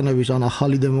პოსტსაბჭოთა ქვეყნების ან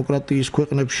ახალი დემოკრატიის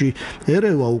ქვეყნებში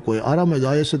ერევა უკვე, არამედ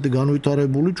აი ესეთი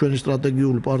განვითარებული ჩვენი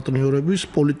სტრატეგიული პარტნიორების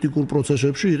პოლიტიკურ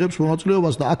პროცესებში იღებს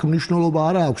მონაწილეობას და აქ მნიშვნელობა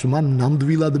არა აქვს, მან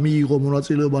ნამდვილად მიიღო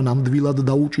მონაწილეობა, ნამდვილად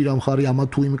დაუჭირა მხარი ამა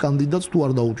თუ იმ კანდიდატს თუ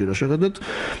არ დაუჭირა. შეხედეთ,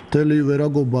 მთელი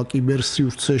ვერაგობა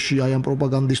კიბერსივრცეში აი ამ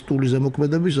პროპაგანდისტული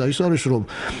ზემოქმედებისა ის არის რომ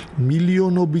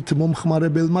მილიონობით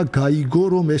მომხმარებელმა გაიგო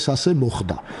რომ ეს ასე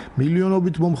მოხდა.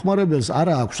 მილიონობით მომხმარებელს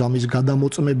არა აქვს ამის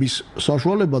გადამოწმების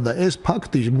საშუალება და ეს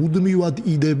ფაქტი მუდმივად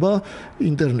იდება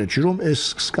ინტერნეტში რომ ეს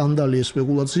სკანდალი, ეს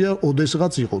სპეკულაცია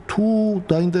ოდესღაც იყო. თუ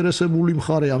დაინტერესებული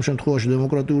მხარე ამ შემთხვევაში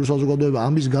დემოკრატიული საზოგადოება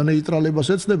ამის განეიტრალებას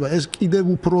ეცდება, ეს კიდევ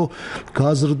უფრო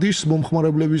გაზრდის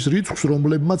მომხმარებლების რიცხვს,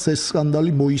 რომლებმაც ეს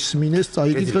სკანდალი მოისმინეს,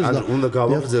 წაიკითხეს და უნდა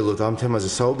გავაგრძელოთ ამ თემაზე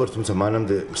საუბარს, თუმცა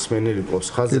მანამდე მსმენელი ყავს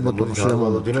ხაზზე და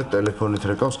დავავალოდინოთ ტელეფონით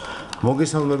რეკავს.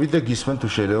 მოგესალმებით და გისმენთ თუ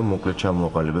შეიძლება მოკლედ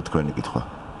ჩამოაყალიბოთ თქვენი კითხვა.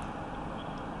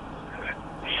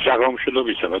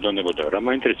 საგამშვიდობისა ბატონებო და რა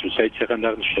მაინტერესებს საერთოდ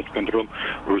აღნიშნეთ თქვენ რომ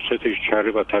რუსეთის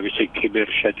ჩარევა თავისი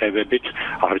კიბერშეტევებით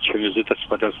არჩევნებზე და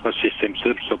სხვადასხვა სისტემებზე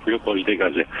სოფლიო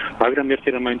პოლიტიკაზე. მაგრამ ერთი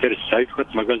რა მაინტერესებს საერთოდ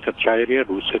მაგალითად ჩაერია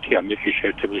რუსეთი ამერიკის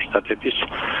შეერთებული შტატების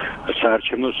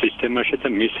საარჩევნო სისტემაში და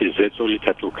მისი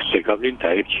ზეწოლითაც უქცეგავლინ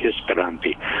დაერჩიეს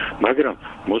ტრამპი. მაგრამ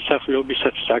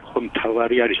მოსახლეობისაც საკმაოდ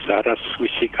მთავარი არის არა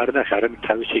სვისი კარნახი, არამედ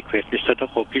თავისი ქვეყნისა და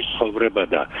ყოფის ცხოვრება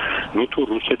და ნუ თუ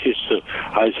რუსეთის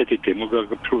აი ესეთი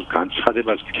დემოგრაფიული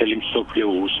განცხადებას მთელი მსოფლიო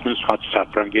უსმენს, ხაც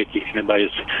საფრანგეთი იქნება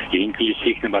ეს, ინგლისი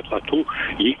იქნება, თუ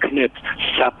იქნებ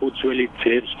საფუძველი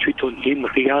ძებს თვითონ იმ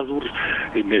რეალურ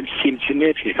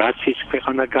სიმძიმეებში, რაც ის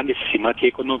ქვეყანა განიცდის, მათი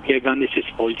ეკონომიკა განიცდის,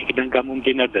 პოლიტიკიდან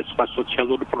გამომდინარე და სხვა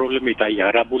სოციალური პრობლემები და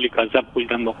არაბული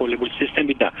გაზაფხულიდან მოყოლებული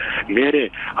სისტემები და მერე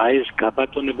აი ეს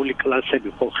გაბატონებული კლასები,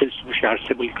 ხელისუფლებაში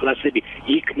არსებული კლასები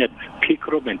იქნებ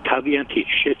ფიქრობენ თავიანთი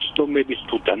შეცდომების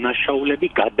თუ დანაშაულები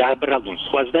გადააბრალონ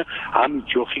სხვას და ამ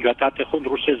ჯოხი გადაატეხონ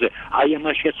რუსეთზე. აი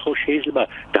ამაშიც ხო შეიძლება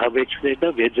დავეჭრდეთ და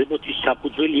ვეძებოთ ის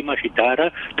საფუძველი იმაში და არა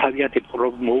თავიანთი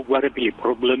მოუგვარებელი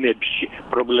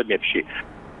პრობლემებში.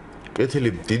 კეთილი,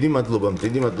 დიდი მადლობა.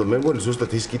 მე მგონი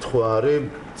ზუსტად ის კითხვა არის,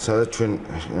 სადაც ჩვენ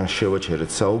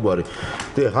შევაჩერეთ საუბარი.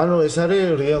 და ხანო ეს არის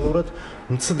რეალურად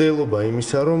მცდელობა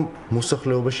იმისა, რომ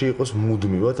მოსახლეობაში იყოს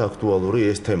მუდმივად აქტუალური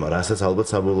ეს თემა, რასაც ალბათ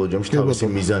საბოლოო ჯამში თავისი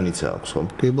მიზანიც აქვს, ხო?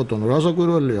 კი ბატონო, რა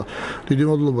საკვირველია. დიდი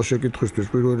მადლობა შეკითხვისთვის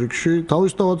პირველ რიგში.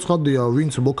 თავისთავად ცხადია,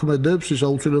 ვინც მოქმედებს, ის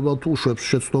აუცილებლად უშვებს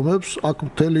შეცდომებს. აქ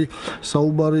მთელი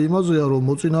საუბარი იმაზეა, რომ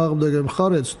მოწინააღმდეგე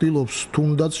მხარე ცდილობს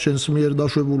თუნდაც შენს მიერ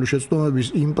დაშვებული შეცდომების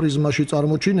იმ პრიზმაში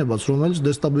წარმოჩინებას, რომელიც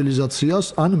დესტაბილიზაციას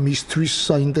ან მისთვის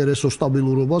საინტერესო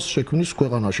სტაბილურობას შექმნის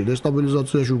ქვეყანაში.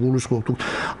 დესტაბილიზაციაში გულისხმობთ.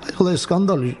 ახლა ეს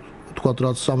სკანდალი თქვათ,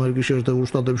 რაც ამერიკის შეერთებულ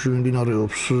შტატებში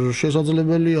მიმდინარეობს,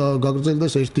 შესაძლებელია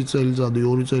გაგრძელდეს 1 წელიწადი,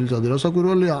 2 წელიწადი.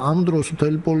 რასაკვირველია, ამ დროს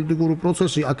მთელი პოლიტიკური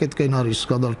პროცესი აკეთკენ არის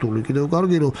გადართული. კიდევ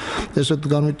კარგი, რომ ესეთ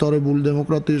განვითარებული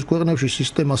დემოკრატიის ქვეყნებში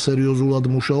სისტემა სერიოზულად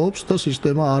მუშაობს და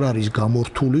სისტემა არ არის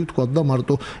გამორთული, თქვათ და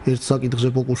მარტო ერთ საკითხზე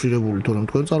ფოკუსირებული, თორემ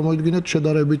თქვენ წარმოიდგინეთ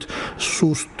შედარებით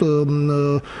სუსტ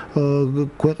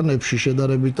ქვეყნებში,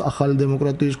 შედარებით ახალი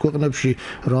დემოკრატიის ქვეყნებში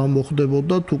რა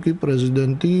მოხდებოდა თუ კი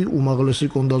პრეზიდენტი უმაღლესი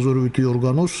კონდაზორვითი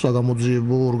ორგანოს,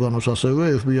 საგამოძიებო ორგანოს, ასევე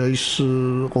FBI-ის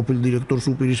ყოფილ დირექტორს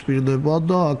უპირისპირდება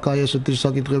და აქ აი ესეთი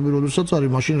საკითხები როდესაც არის,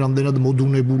 მაშინ რამდენად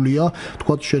მოდუნებულია,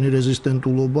 თქვათ, შენი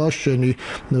რეზისტენტულობა, შენი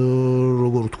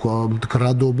როგორ თქვა,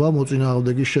 მდგრადობა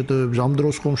მოწინააღმდეგის შეტევების. ამ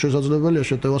დროს ხომ შესაძლებელია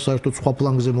შეტევა საერთოდ სხვა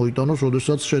ფლანგზე მოიტანოს,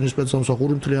 როდესაც შენი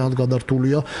სპეცსამსახური მთლიანად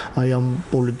გადართულია აი ამ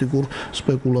პოლიტიკურ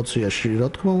სპეკულაციაში. რა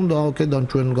თქმა უნდა, აქედან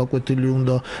ჩვენ გაკვეთილი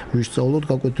უნდა ვისწავლოთ,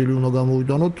 გაკვეთილი უნდა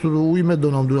გამოვიტანოთ. უიმედო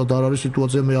ნამდვილად არ არის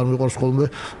სიტუაცია, მე არ მიყვარს ხოლმე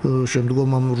შემდგომ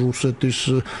ამ რუსეთის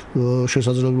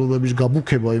შესაძლებლობების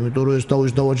გაბუქება, იმიტომ რომ ეს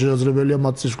თავის დავად შესაძლებელია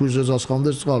მათ წისქვილზე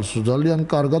წასხამდეს წყალს. ძალიან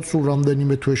კარგად სულ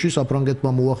რამდენიმე თვეში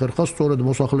საფრანგეთმა მოახერხა სწორედ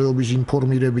მოსახლეობის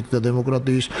ინფორმირებით და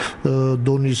დემოკრატიის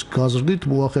დონის გაზრდით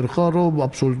მოახერხა, რომ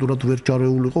აბსოლუტურად ვერ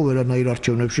ჩარეულიყო ვერანაირ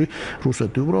არჩევნებში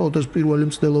რუსეთი. უბრალოდ ეს პირველი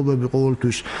მცდელობები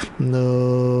ყოველთვის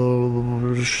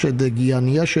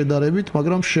შედეგიანია შედარებით,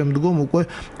 მაგრამ შემდგომ უკვე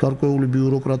გარკვეული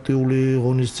ბიუროკრატიული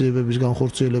ღონისძიებების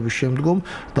განხორციელების შემდგომ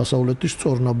დასავლეთის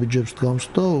სწორ ნაბიჯებს დგამს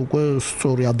და უკვე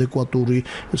სწორი ადეკვატური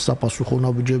საპასუხო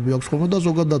ნაბიჯები აქვს ხოლმე და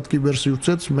ზოგადად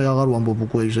კიბერსივრცეც მე აღარ ვამბობ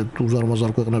უკვე ისეთ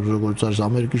უზარმაზარ ქვეყნებს როგორც არის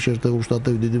ამერიკის შეერთებული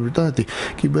შტატები, დიდი ბრიტანეთი,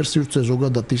 კიბერსივრცე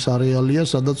ზოგადად ის არეალია,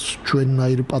 სადაც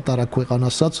ჩვენნაირ პატარა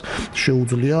ქვეყანასაც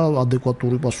შეუძლია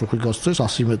ადეკვატური პასუხი გასცეს,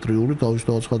 ასიმეტრიული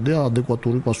თავისთავადია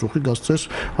ადეკვატური პასუხი გასცეს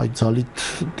აი ძალით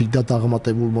დიდად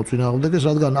აღმატებულ მოწინააღმდეგეს,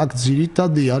 რადგან აქ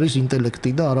ძირითადი არის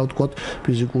ინტელექტი და არა ვთქვათ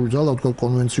ფიზიკური ძალა, ვთქვათ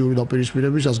კონვენციური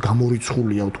დაპირისპირებისას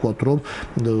გამორიცხულია, ვთქვათ რომ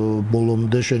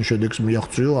ბოლომდე შენ შედეგს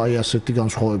მიაღწიო აი ასეთი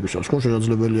განსხვავებისას. ხო,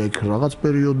 შესაძლებელია იქ რაღაც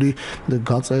პერიოდი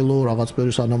გაწელო, რაღაც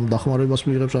პერიოდი სანამ დახმარებას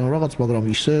მიიღებს, ანუ რაღაც, მაგრამ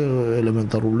ისე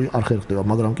ელემენტარული არ ხერხდება.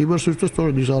 მაგრამ კიბერსივრცე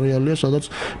სწორედ ის არეალია, სადაც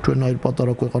ჩვენაირ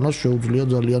პატარა ქვეყანას შეუძლია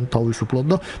ძალიან თავისუფლად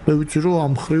და მე ვიცი რომ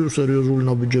ამ ხრივ სერიოზული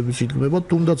ნაბიჯებიც იქმნება,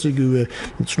 თუნდაც იგივე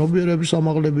ცნობიერების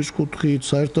ამაღლების კუთხით,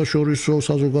 საერთაშორისო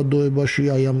საზოგადოებაში,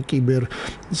 აი ამ კიბერ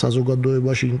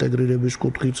საზოგადოებაში ინტეგრირების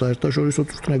კუთხით, საერთაშორისო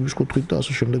წვრთნების კუთხით და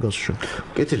ასე შემდეგ, ასე შემდეგ.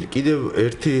 კეთილი, კიდევ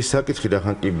ერთი საკითხი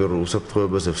რახან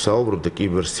კიბერუსაფრთხოებაზე ვსაუბრობ და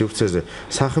კიბერსივრცეზე.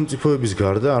 სახელმწიფოების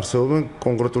გარდა არსებობენ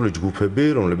კონკრეტული ჯგუფები,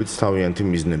 რომლებიც თავიანთი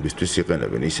მიზნებისთვის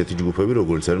იყენებენ. ისეთი ჯგუფები,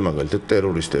 როგორც არის მაგალითად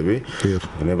ტერორისტები,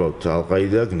 გნებავთ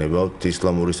ალ-ყაიდა, გნებავთ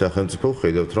ისლამური სახელმწიფო,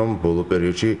 ხედავთ რომ ბოლო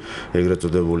პერიოდში ეგრეთ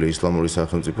წოდებული ისლამური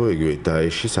სახელმწიფო, იგივე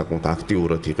დაეში საკმაოდ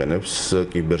აქტიურად იყენებს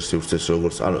კიბერსივრცეს,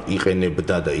 როგორც ანუ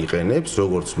იყენებდა და იყენებს,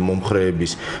 როგორც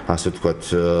მომხრეების, ასე ვთქვათ,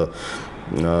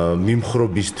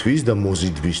 მიმხრობისთვის და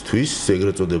მოზიდვისთვის,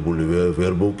 ეგრეთ წოდებული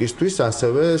ვერბოვკისთვის,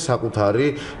 ასევე საკუთარი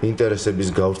ინტერესების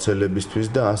გავრცელებისთვის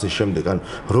და ასე შემდეგ. ან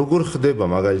როგორ ხდება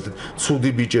მაგალითად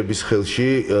ცუდი ბიჭების ხელში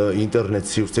ინტერნეტ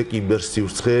სივრცე,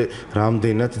 კიბერსივრცე,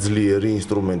 რამდენად ძლიერი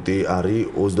ინსტრუმენტი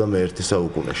არის 21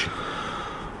 საუკუნეში?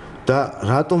 და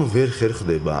რატომ ვერ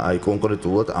ხერხდება აი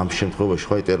კონკრეტულად ამ შემთხვევაში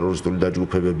ხო ტერორისტული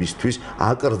დაჯგუფებებისთვის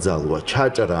აკრძალვა,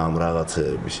 ჩაჭრა ამ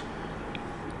რაღაცეების?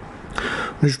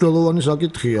 მნიშვნელოვანი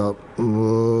საკითხია.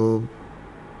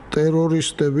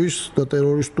 ტერორისტების და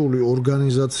ტერორისტული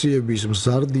ორგანიზაციების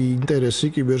მზარდი ინტერესი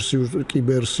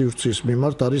კიბერსივრცის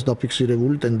მიმართ არის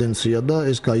დაფიქსირებული ტენდენცია და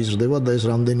ეს გაიზრდება და ეს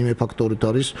რამდენიმე ფაქტორით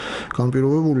არის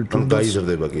განპირობებული.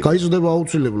 გაიზრდება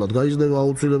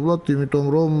აუცილებლად, იმიტომ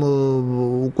რომ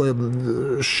უკვე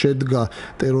შედგა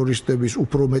ტერორისტების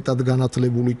უფრო მეტად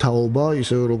განათლებული თაობა,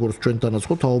 ისევე როგორც ჩვენთანაც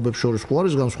ხო თაობებს შორის ხო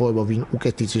არის განსხვავება, ვინ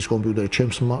უკეთ იცის კომპიუტერი,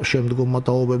 ჩემს შემდგომმა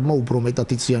თაობებმა უფრო მეტად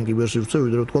იციან კიბერსივრცე,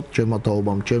 ვიდრე ვთქვათ ჩემმა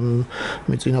თაობამ,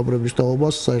 მიწინაბრების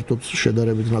თაობას საერთოდ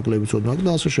შედარებით ნაკლები ცოდნა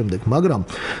და ასე შემდეგ. მაგრამ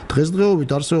დღესდღეობით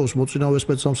არსებობს მოწინავე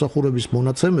სპეცსამსახურების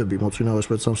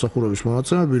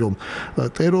მონაცემები, რომ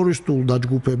ტერორისტულ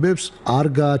დაჯგუფებებს არ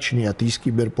გააჩნიათ ის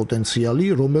კიბერპოტენციალი,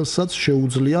 რომელსაც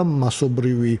შეუძლია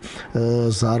მასობრივი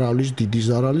ზარალის, დიდი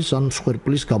ზარალის ან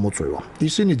მსხვერპლის გამოწვევა.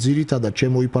 ისინი ძირითადად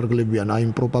შემოიფარგლებიან აი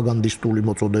იმ პროპაგანდისტული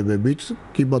მოწოდებებით,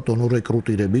 კი ბატონო,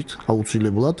 რეკრუტირებით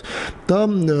აუცილებლად და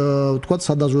ვთქვათ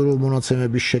სადაზვერვო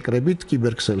მონაცემების შეკრებით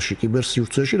კიბერქსელში,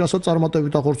 კიბერსივრცეში, რასაც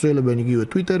წარმატებით ახორციელებენ იგივე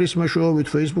Twitter-ის მეშვეობით,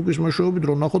 Facebook-ის მეშვეობით,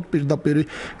 რომ ნახოთ პირდაპირ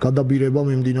გადაბირება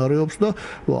მიმდინარეობს და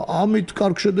ამით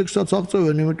კარგ შედეგსაც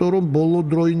აღწევენ, იმიტომ რომ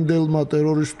ბოლოდროინდელმა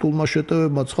ტერორისტულმა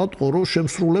შეტევებმა ცხადყო, რომ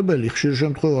შემსრულებელი ხშირ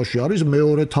შემთხვევაში არის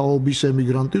მეორე თაობის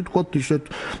ემიგრანტი, თქვათ ისეთ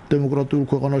დემოკრატიულ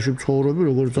ქვეყანაში მცხოვრები,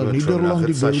 როგორც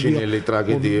ნიდერლანდი, საშინელი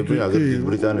ტრაგედიები აგერ დიდ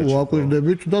ბრიტანეთში.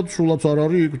 ვაკვირდებით და სულაც არ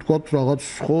არის იქ თქვათ რაღაც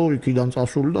ხო იქიდან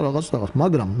წასული და რაღაც,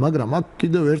 მაგრამ აქ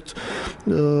კიდევ ერთ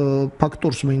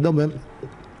ფაქტორს მინდა მე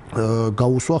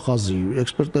გაუსვა ხაზი.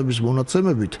 ექსპერტების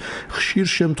მონაცემებით ხშირ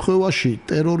შემთხვევაში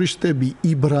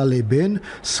ტერორისტები იბრალებენ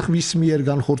სხვის მიერ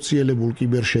განხორციელებულ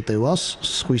კიბერშეტევას,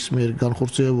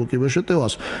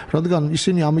 რადგან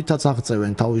ისინი ამითაც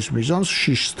აღწევენ თავის მიზანს,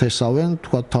 შიშს თესავენ,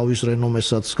 თქვა თავის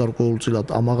რენომესაც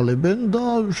გარკვეულწილად ამაღლებენ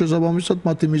და შესაბამისად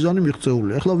მათი მიზანი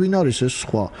მიღწეულია. ეხლა ვინ არის ეს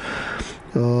სხვა?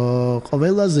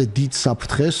 ყველაზე დიდ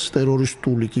საფრთხეს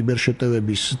ტერორისტული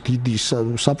კიბერშეტევების დიდი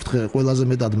საფრთხე ყველაზე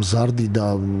მეტად მზარდი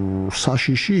და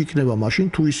საშიში იქნება მაშინ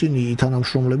თუ ისინი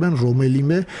ითანამშრომლებენ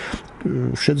რომელიმე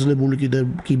შეძლებული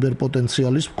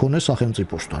კიბერპოტენციალის მქონე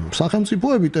სახელმწიფოსთან.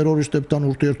 სახელმწიფოები ტერორისტებთან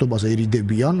ურთიერთობას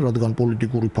ერიდებიან, რადგან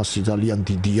პოლიტიკური ფასი ძალიან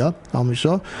დიდია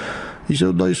ამისა.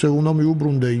 ისევ და ისევ უნდა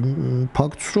მიუბრუნდე იმ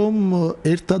ფაქტს, რომ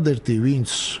ერთადერთი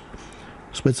ვინც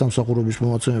სპეცსამსახურების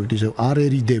მონაცემებით ისევ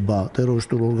არერიდება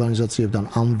ტერორისტულ ორგანიზაციებთან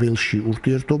ამ ველში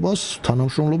ურთიერთობას,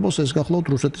 თანამშრომლობას, ეს გახლავთ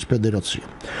რუსეთის ფედერაცია.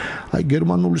 აი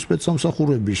გერმანული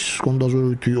სპეცსამსახურების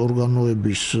კონდაზვერვითი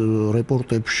ორგანოების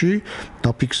რეპორტებში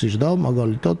დაფიქსირდა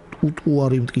მაგალითად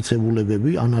უტყუარი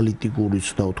მტკიცებულებები, ანალიტიკურიც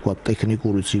და თქვა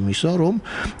ტექნიკურიც იმისა, რომ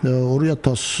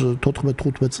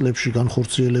 2014-15 წლებში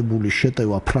განხორციელებული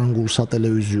შეტევა ფრანგულ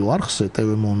სატელევიზიო არხზე TV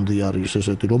Monde არის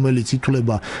ესეთი, რომელიც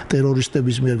ითვლება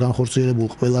ტერორისტების მიერ განხორციელებულ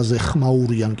ყველაზე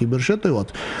ხმაურიან კიბერშეტევად,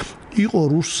 იყო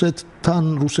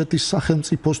რუსეთის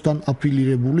სახელმწიფოსთან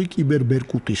აფილირებული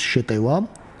კიბერ-ბერკუტის შეტევა,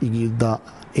 იგი და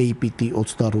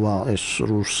APT-28 ეს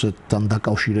რუსეთთან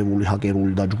დაკავშირებული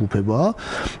ჰაკერული დაჯგუფებაა,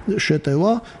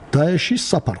 შეტევა დაეშის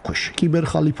საფარქვეში,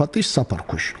 კიბერხალიფატის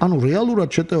საფარქვეში. ანუ რეალურად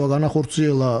შეტევა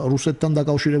განახორციელა რუსეთთან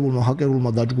დაკავშირებულმა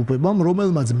ჰაკერულმა დაჯგუფებამ,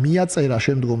 რომელმაც მიაწერა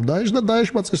შემდგომ დაეშს და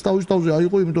დაეშმა წეს თავის თავზე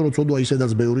აიღო, იმიტომ რომ ცოდვა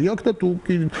ისედაც ბევრი აქვს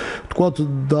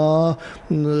და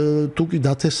თუ კი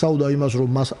დათესავდა იმას, რომ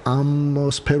მას ამ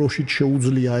სფეროში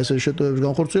შეუძლია ესე შეტევების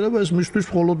განხორციელება, ეს მისთვის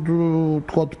მხოლოდ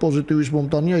პოზიტივის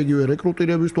მომტანია, იგივე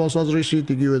რეკრუტირების თვალსაზრისით,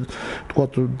 იგივე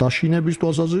დაშინების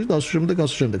თვალსაზრისით და ასე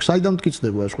შემდეგ. საიდან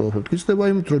მტკიცდება ეს ყველაფერი? მტკიცდება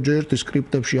იმით, რომ ჯერ-ერთი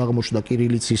სკრიპტებში აღმოჩნდა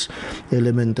კირილიცის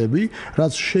ელემენტები,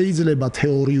 რაც შეიძლება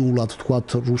თეორიულად თქვათ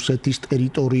რუსეთის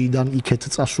ტერიტორიიდან იქეთ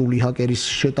წასული ჰაკერის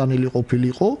შეტანილი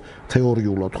ყოფილიყო,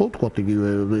 თეორიულად ხო, თქვათ იგივე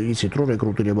იცით რომ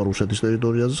რეკრუტირება რუსეთის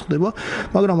ტერიტორიაზე ხდება,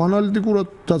 მაგრამ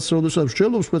ანალიტიკურადაც როდესაც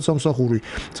შეძლებს სპეცსამსახური,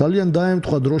 ძალიან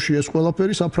დაემთხვა დროში ეს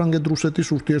ყველაფერი საფრანგეთ-რუსეთის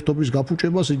ურთიერთობის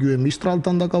გაფუჭებას, იგივე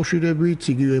მისტრალთან დაკავშირებით,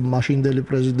 იგივე მაშინდელი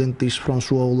პრეზიდენტის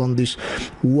ფრანსუა ოლანდის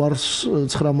უარს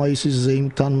 9 მაისის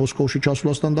ზეიმთან მოსკოვში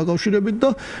ჩასვლასთან დაკავშირებით და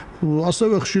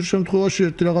ასევე ხშირ შემთხვევაში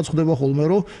ერთი რაღაც ხდება ხოლმე,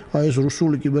 რომ აი ეს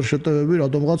რუსული კიბერშეტევები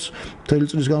რატომღაც მთელი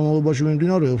წლის განმავლობაში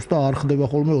მიმდინარეობს და არ ხდება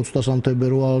ხოლმე 23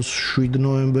 თებერვალს, 7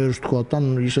 ნოემბერს თქვათან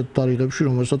ისეთ თარიღებში,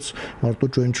 რომელსაც მარტო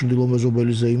ჩვენ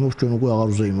ჭრდილომეზობელი ზეიმობს, ჩვენ უკვე აღარ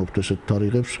ვზეიმობთ ესეთ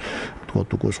თარიღებს, თქვათ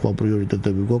უკვე სხვა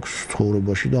პრიორიტეტები გვაქვს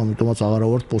ცხოვრებაში და ამიტომაც აღარა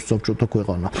ვართ პოსტსაბჭოთა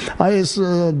ქვეყანა. აი ეს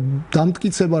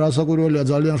დამტკიცება რასაკვირველია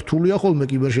ძალიან რთულია ხოლმე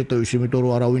კიბერშეტევის, იმიტომ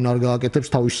რომ არავინ არ გააკეთებს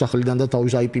თავის სახლიდან და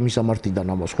თავის IP მისამართიდან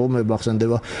ამას, ხო? მე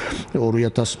მახსენდება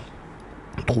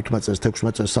 2015 წელს,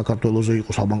 16 წელს საქართველოსზე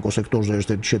იყო საბანკო სექტორზე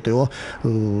ერთ-ერთი შეტევა,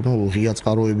 ღია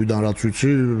წყაროებიდან რაც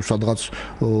ვიცი, სადღაც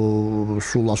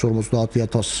სულ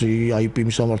 150,000 IP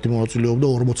მისამართი მონაწილეობდა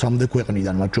 40-მდე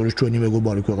ქვეყნიდან, მათ შორის ჩვენი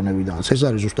მეგობარი ქვეყნებიდანაც. ეს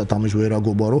არის ზუსტად ამის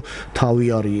ვერაგობა, რომ თავი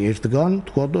არის ერთგან,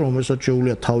 თქვა და რომელსაც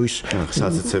შეუძლია თავის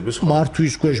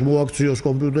მართვის ქვეშ მოაქციოს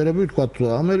კომპიუტერები, თქვა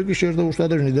ამერიკის შეერთებულ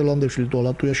შტატებში, ნიდერლანდებში,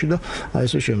 ლატვიაში და აი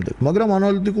ესე შემდეგ. მაგრამ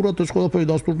ანალიტიკურად ეს ყველაფერი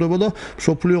დასტურდება და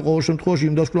სოფლიო ყოველ შემთხვევაში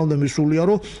იმ დასკვნამდე მისულია,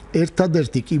 რომ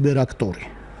ერთადერთი კიბერაქტორი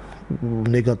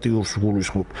ნეგატიურს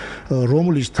გულისხმობ,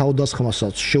 რომლის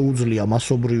თავდასხმასაც შეუძლია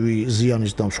მასობრივი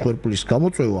ზიანის და მსხვერპლის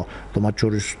გამოწვევა და მათ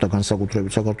შორის და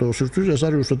განსაკუთრებით საქართველოსთვის, ეს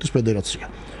არის რუსეთის ფედერაცია.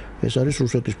 ეს არის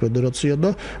რუსეთის ფედერაცია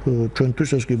და ჩვენთვის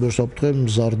ეს კიბერსაფრთხე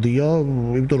მზარდია,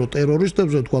 იმიტომ რომ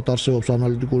ტერორისტებზე თქვათ არსებობს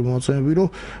ანალიტიკური მონაცემები, რომ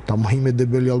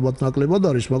დამაიმედებელი ალბათ ნაკლებად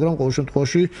არის, მაგრამ ყოველ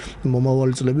შემთხვევაში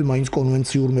მომავალი წლები მაინც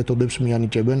კონვენციურ მეთოდებს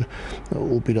მიანიჭებენ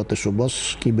უპირატესობას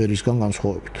კიბერისგან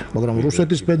განსხვავებით. მაგრამ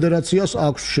რუსეთის ფედერაციას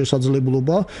აქვს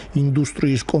შესაძლებლობა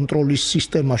ინდუსტრიის კონტროლის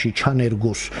სისტემაში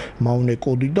ჩანერგოს მავნე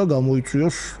კოდი და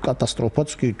გამოიწვიოს კატასტროფაც,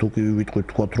 თუ კი ვიტყვით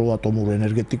თქვათ, რომ ატომურ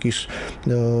ენერგეტიკის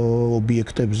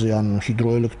ობიექტებზე ან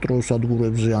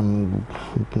ჰიდროელექტროსადგურებზე ან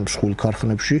მსხვილ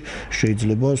ქარხნებში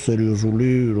შეიძლება სერიოზული,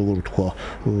 როგორ ვთქვა,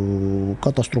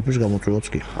 კატასტროფის გამოწვევაც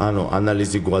კი. ანუ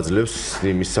ანალიზი გვაძლევს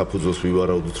იმის საფუძველს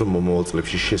ვივარაუდოთ, რომ მომავალ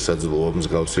წლებში შესაძლოა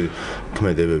მსგავსი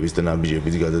ქმედებების და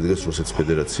ნაბიჯების გადადგას რუსეთის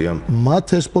ფედერაციამ. მათ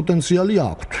ეს პოტენციალი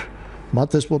აქვთ.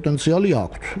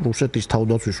 რუსეთის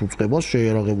თავდაცვის უწყებას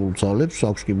შეიარაღებულ ძალებს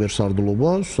აქვს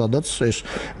კიბერსარდლობა, სადაც ეს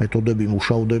მეთოდები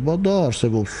მუშავდება და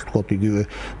არსებობს, თქვათ, იგივე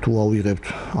თუ ავიღებთ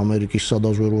ამერიკის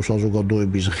სადაზვერვო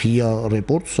საზოგადოების ღია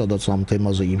რეპორტს, სადაც ამ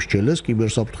თემაზე იმსჯელეს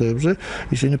კიბერსაფრთხეებზე,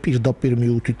 ისინი პირდაპირ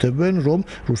მიუთითებენ, რომ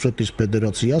რუსეთის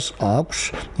ფედერაციას აქვს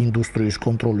ინდუსტრიის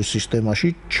კონტროლის სისტემაში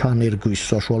ჩანერგვის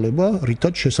საშუალება,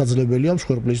 რითაც შესაძლებელია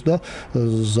მსხვერპლის და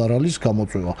ზარალის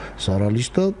გამოწვევა. ზარალის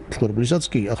და მსხვერპლისაც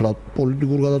კი. ახლა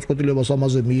პოლიტიკურ გადაწყვეტილებას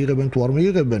ამაზე მიიღებენ თუ არ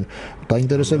მიიღებენ,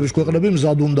 დაინტერესების ქვეყნები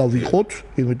მზად უნდა ვიყოთ,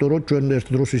 იმიტომ რომ ჩვენ ერთ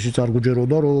დროს ისიც არ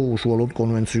გვჯეროდა, რომ უშუალოდ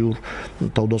კონვენციურ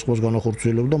თავდასხმას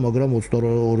განახორციელებდა, მაგრამ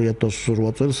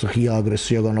 2008 წელს ღია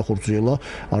აგრესია განახორციელა,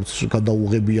 არც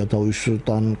გადაუღებია თავის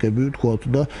ტანკები, თქვათ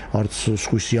და არც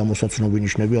სხვისი ამოსაცნობი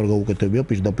ნიშნები არ გაუკეთებია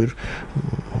პირდაპირ,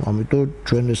 ამიტომ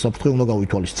ჩვენ ეს საფრთხე უნდა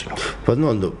გავითვალისწინოთ. ბატონო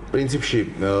ანდრო, პრინციპში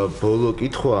ბოლო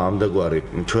კითხვა ამდაგვარი,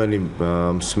 ჩვენი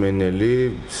მსმენელი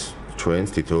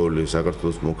ჩვენს თითოეული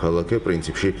საქართველოს მოქალაქე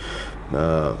პრინციპში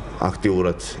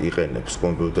აქტიურად იყენებს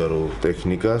კომპიუტერულ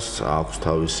ტექნიკას, აქვს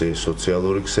თავისი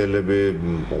სოციალური ქსელები,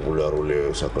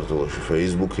 პოპულარული საქართველოში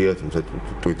Facebook-ია, თუმცა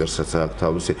Twitter-საც აქვს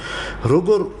თავისი.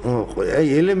 როგორ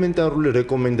ელემენტარული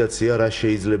რეკომენდაცია რა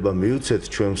შეიძლება მიუცეთ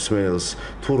ჩვენ მსმენელს,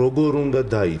 თუ როგორ უნდა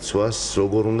დაიცვას,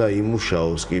 როგორ უნდა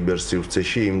იმუშაოს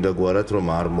კიბერსივრცეში იმდაგვარად, რომ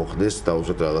არ მოხდეს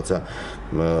თავშოთ რაღაცა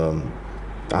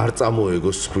არ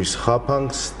წამოეგოს სხვის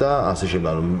ხაფანგს და ასე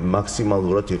შემდეგ,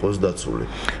 მაქსიმალურად იყოს დაცული.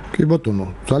 კი ბატონო,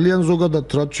 ძალიან ზოგადად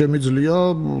რაც შემიძლია,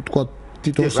 თქვა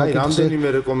თითო საკითხზე რამდენიმე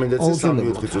რეკომენდაცია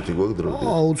 3-4 წუთი გვაქვს დრო.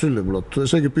 აუცილებლად.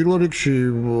 ესე იგი, პირველ რიგში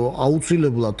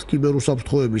აუცილებლად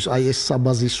კიბერუსაფრთხოების აი ეს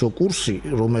საბაზისო კურსი,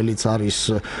 რომელიც არის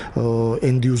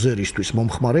end user-ისთვის,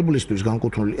 მომხმარებლისთვის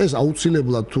განკუთვნილი, ეს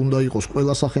აუცილებლად უნდა იყოს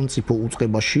ყველა სახელმწიფო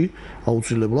უწყებაში,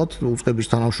 აუცილებლად უწყების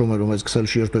თანამშრომელი, რომელიც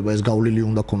ქსელში ერთვება, ეს გავლილი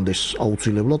უნდა კონდეს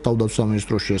აუცილებლად, თავდაცვის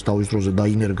სამინისტროში ეს თავის დროზე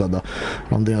დაინერგა და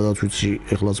რამდენადაც ვიცი,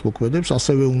 ეხლაც მოქმედებს,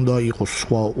 ასევე უნდა იყოს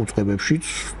სხვა უწყებებშიც,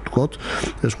 თქვათ,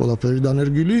 ეს ყველაფერი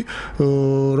დანერგილი,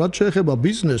 რაც შეეხება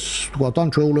ბიზნესს, თქვათ, ან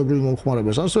ჩვეულებრივ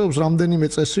მომხმარებელს, არსებობს რამდენიმე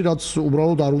წესი, რაც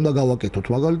უბრალოდ არ უნდა გავაკეთოთ.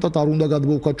 მაგალითად, არ უნდა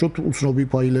გადმოვკაჩოთ უცნობი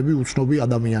ფაილები უცნობი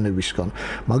ადამიანებისგან.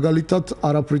 მაგალითად,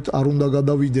 არაფრით არ უნდა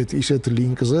გადავიდეთ ისეთ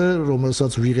ლინკზე,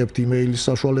 რომელსაც ვიღებთ იმეილის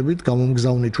საშუალებით,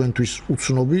 გამომგზავნე ჩვენთვის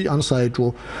უცნობი ან საეჭვო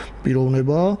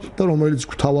პიროვნებაა და რომელიც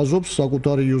გვთავაზობს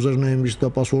საკუთარი username-ის და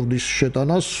password-ის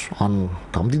შეტანას, ან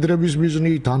გამდიდრების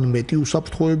მიზნით, ან მეტი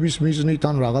უსაფრთხოების მიზნით,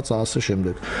 ან რაღაცა ასე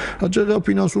შემდეგ. რაც შეეხება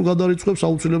ფინანსურ გადარიცხვებს,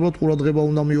 აუცილებლად ყურადღება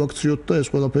უნდა მივაქციოთ და ეს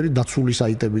ყველაფერი დაცული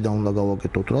საიტებიდან უნდა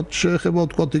გავაკეთოთ. რაც შეეხება,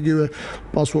 თქვათ, იგივე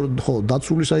password, ხო,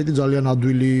 დაცული საიტი ძალიან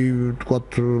ადვილი, თქვათ,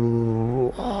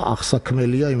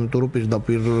 აღსაქმელია, იმიტომ რომ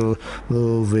პირდაპირ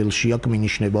ველში აქ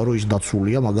მინიშნება, რომ ის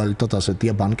დაცულია, მაგალითად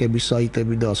ასეთია ბანკების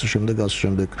საიტები და ასე შემდეგ, ასე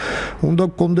შემდეგ. უნდა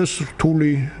გქონდეს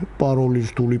რთული პაროლი,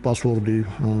 რთული password-ი,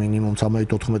 მინიმუმ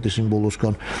 13-14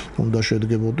 სიმბოლოსგან უნდა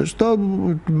შედგებოდეს და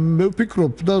მე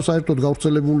ვფიქრობ და საერთოდ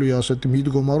გავრცელებულია ასეთი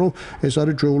მიდგომა, რომ ეს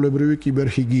არის ჩვეულებრივი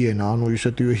კიბერჰიგიენა, ანუ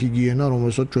ისეთივე ჰიგიენა,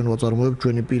 რომელსაც ჩვენ ვაწარმოებთ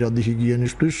ჩვენი პირადი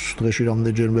ჰიგიენისთვის, დღეში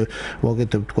რამდენჯერმე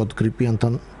ვაკეთებ, თქვათ,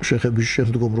 გრიპიანთან შეხების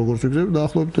შემდგომ როგორც ვიგზავთ,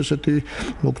 დაახლოებით ესეთი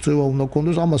მოქცევა უნდა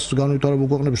გქონდეს. ამას განვითარებულ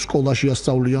ქვეყნებში სკოლაში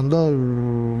ასწავლიან და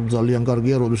ძალიან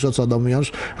კარგია, როდესაც ადამიანს,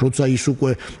 როცა ის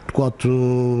უკვე, თქვათ,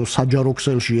 საჯარო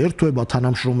ქსელში ერთვება,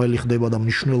 თანამშრომელი ხდება და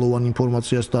მნიშვნელოვან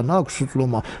ინფორმაციასთან აქვს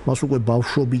უწლომა, მას უკვე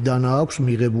ბავშვობიდან აქვს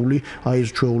მიღებული აი ეს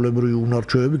ჩვეულებრივი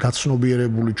უნარჩვევები,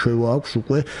 გაცნობიერებული ჩვევა აქვს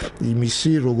უკვე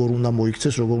იმისი, როგორ უნდა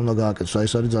მოიქცეს, როგორ უნდა გააკეთოს. აი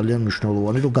ეს არის ძალიან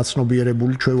მნიშვნელოვანი, რომ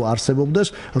გაცნობიერებული ჩვევა არსებობდეს,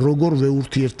 როგორ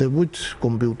ვეურთიერთებთ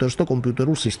კომპიუტერს და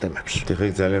კომპიუტერულ სისტემებს. ეხლა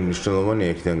ძალიან მნიშვნელოვანია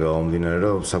იქიდან გამომდინარე,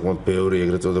 რომ საკმაოდ ბევრი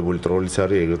ეგრეთ წოდებული ტროლიც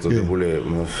არის, ეგრეთ წოდებული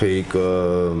fake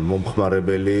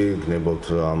მომხმარებელი გნებავთ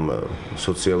ამ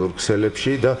სოციალურ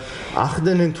ქსელებში და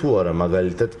ახდენენ თუ არა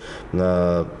მაგალითად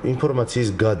ინფორმაციის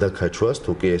გადაკაჩვას,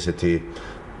 თუ კი ესეთი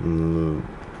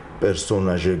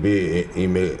პერსონაჟები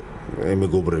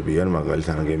მეგობრებიან,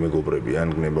 მაგალითად ან მეგობრებიან,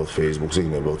 გნებავთ Facebook-ზე,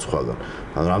 გნებავთ სხვაგან.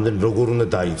 ანუ რამდენი როგორ უნდა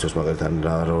დაიცოს მაგალითად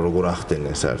როგორ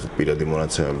ახდენენ საერთოდ პირადი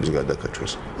მონაცემების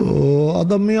გადაკაჩვას.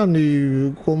 ადამიანი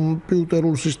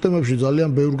კომპიუტერულ სისტემებში ძალიან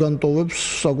ბევრგან ტოვებს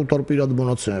საკუთარ პირად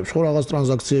მონაცემებს. ხო, რაღაც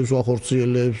ტრანზაქციებს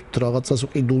ვახორციელებთ, რაღაცას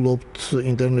ვყიდულობთ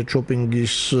ინტერნეტ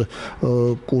შოპინგის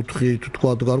კუთხით,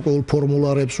 თქვა, გარკვეულ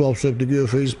ფორმულარებს ვავსებთ იგივე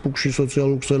Facebook-ში,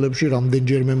 სოციალურ ქსელებში,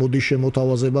 რამდენჯერმე მოდის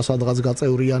შემოთავაზება, სადღაც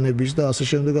გაწევრიანების და ასე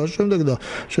შემდეგ. შემდეგ და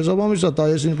შესაბამისად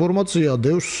აი ეს ინფორმაცია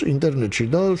დევს ინტერნეტში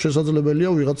და შესაძლებელია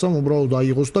ვიღაცამ უბრალოდ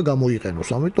აიღოს და გამოიყენოს.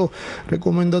 ამიტომ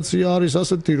რეკომენდაცია არის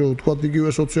ასეთი, რომ თქვა იგივე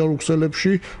სოციალურ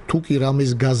ქსელებში თუ კი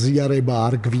რამის გაზიარება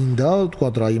არ გვინდა, თქვა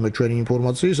რაიმე ჩვენი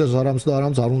ინფორმაციის, ეს არამც და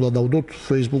არამც არ უნდა დავდოთ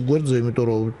Facebook გვერდზე, იმიტომ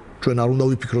რომ ჩვენ არ უნდა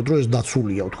ვიფიქროთ, რომ ეს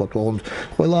დაცულია, ვთქვათ, ოღონდ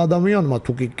ყველა ადამიანმა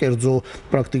თუ კი კერძო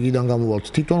პრაქტიკიდან გამოვალთ,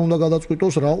 თვითონ უნდა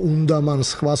გადაწყვიტოს, რა უნდა მან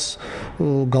სხვას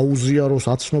გაუზიაროს,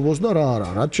 აცნობოს და რა არა.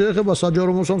 რაც შეეხება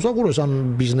საჯარო მოსამსახურეს ან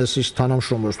ბიზნესის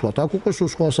თანამშრომლებს, ვთქვათ, აქ უკვე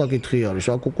სხვა საკითხი არის,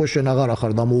 აქ უკვე შენ აღარ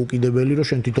ახარ დამოუკიდებელი, რომ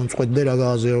შენ თვითონ წყვეტდე რა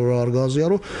გააზიარო, რა არ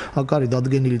გააზიარო, აქ არის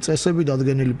დადგენილი წესები,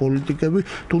 დადგენილი პოლიტიკები,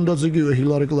 თუნდაც იგივე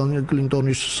ჰილარი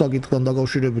კლინტონის საკითხთან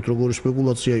დაკავშირებით, როგორი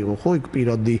სპეკულაცია იყო, ხო, იქ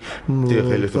პირადი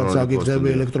საკითხები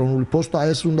ელექტრონული პოსტა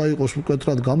ეს უნდა იყოს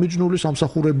მკვეთრად გამიჯნული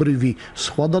სამსახურებრივი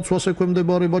სხვადასხვას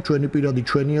ექვემდებარება ჩვენი პირადი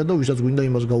ჩვენია და ვისაც გვინდა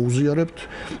იმას გაუზიარებთ.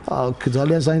 აქ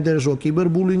ძალიან საინტერესოა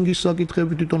კიბერბულინგის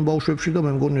საკითხები თვითონ ბავშვებში და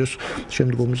მე მგონი ეს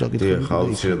შემდგომი საკითხები. ხა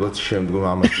აუცილებლად შემდგომ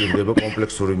ამას ჭირდება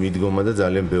კომპლექსური მიდგომა და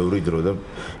ძალიან ბევრი დრო და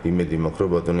იმედი მაქვს რომ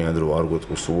ბატონი ანდრო არ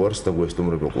გვეტყვის უარს და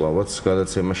გვესტუმრება კვლავაც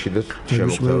გადაცემაში და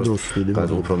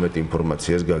შემოგთავაზებთ უფრო მეტ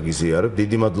ინფორმაციას გაგიზიარებ.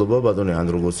 დიდი მადლობა ბატონი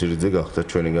ანდრო გოცირიძე გახდათ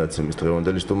ჩვენი გადაცემის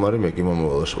დღევანდელი სტუმარი. მე კი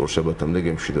მომავალ შაბათამდე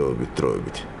გემშვიდობებით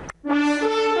დროებით.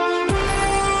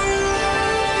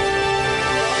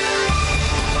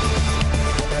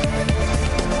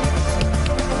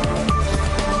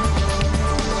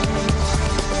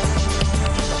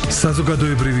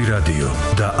 საზოგადოებრივი რადიო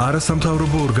და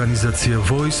არასამთავრობო ორგანიზაცია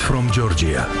Voice from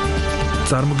Georgia.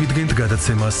 წარმოგიდგენთ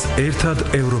გადაცემას ერთად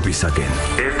ევროპისაკენ.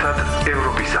 ერთად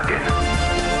ევროპისაკენ.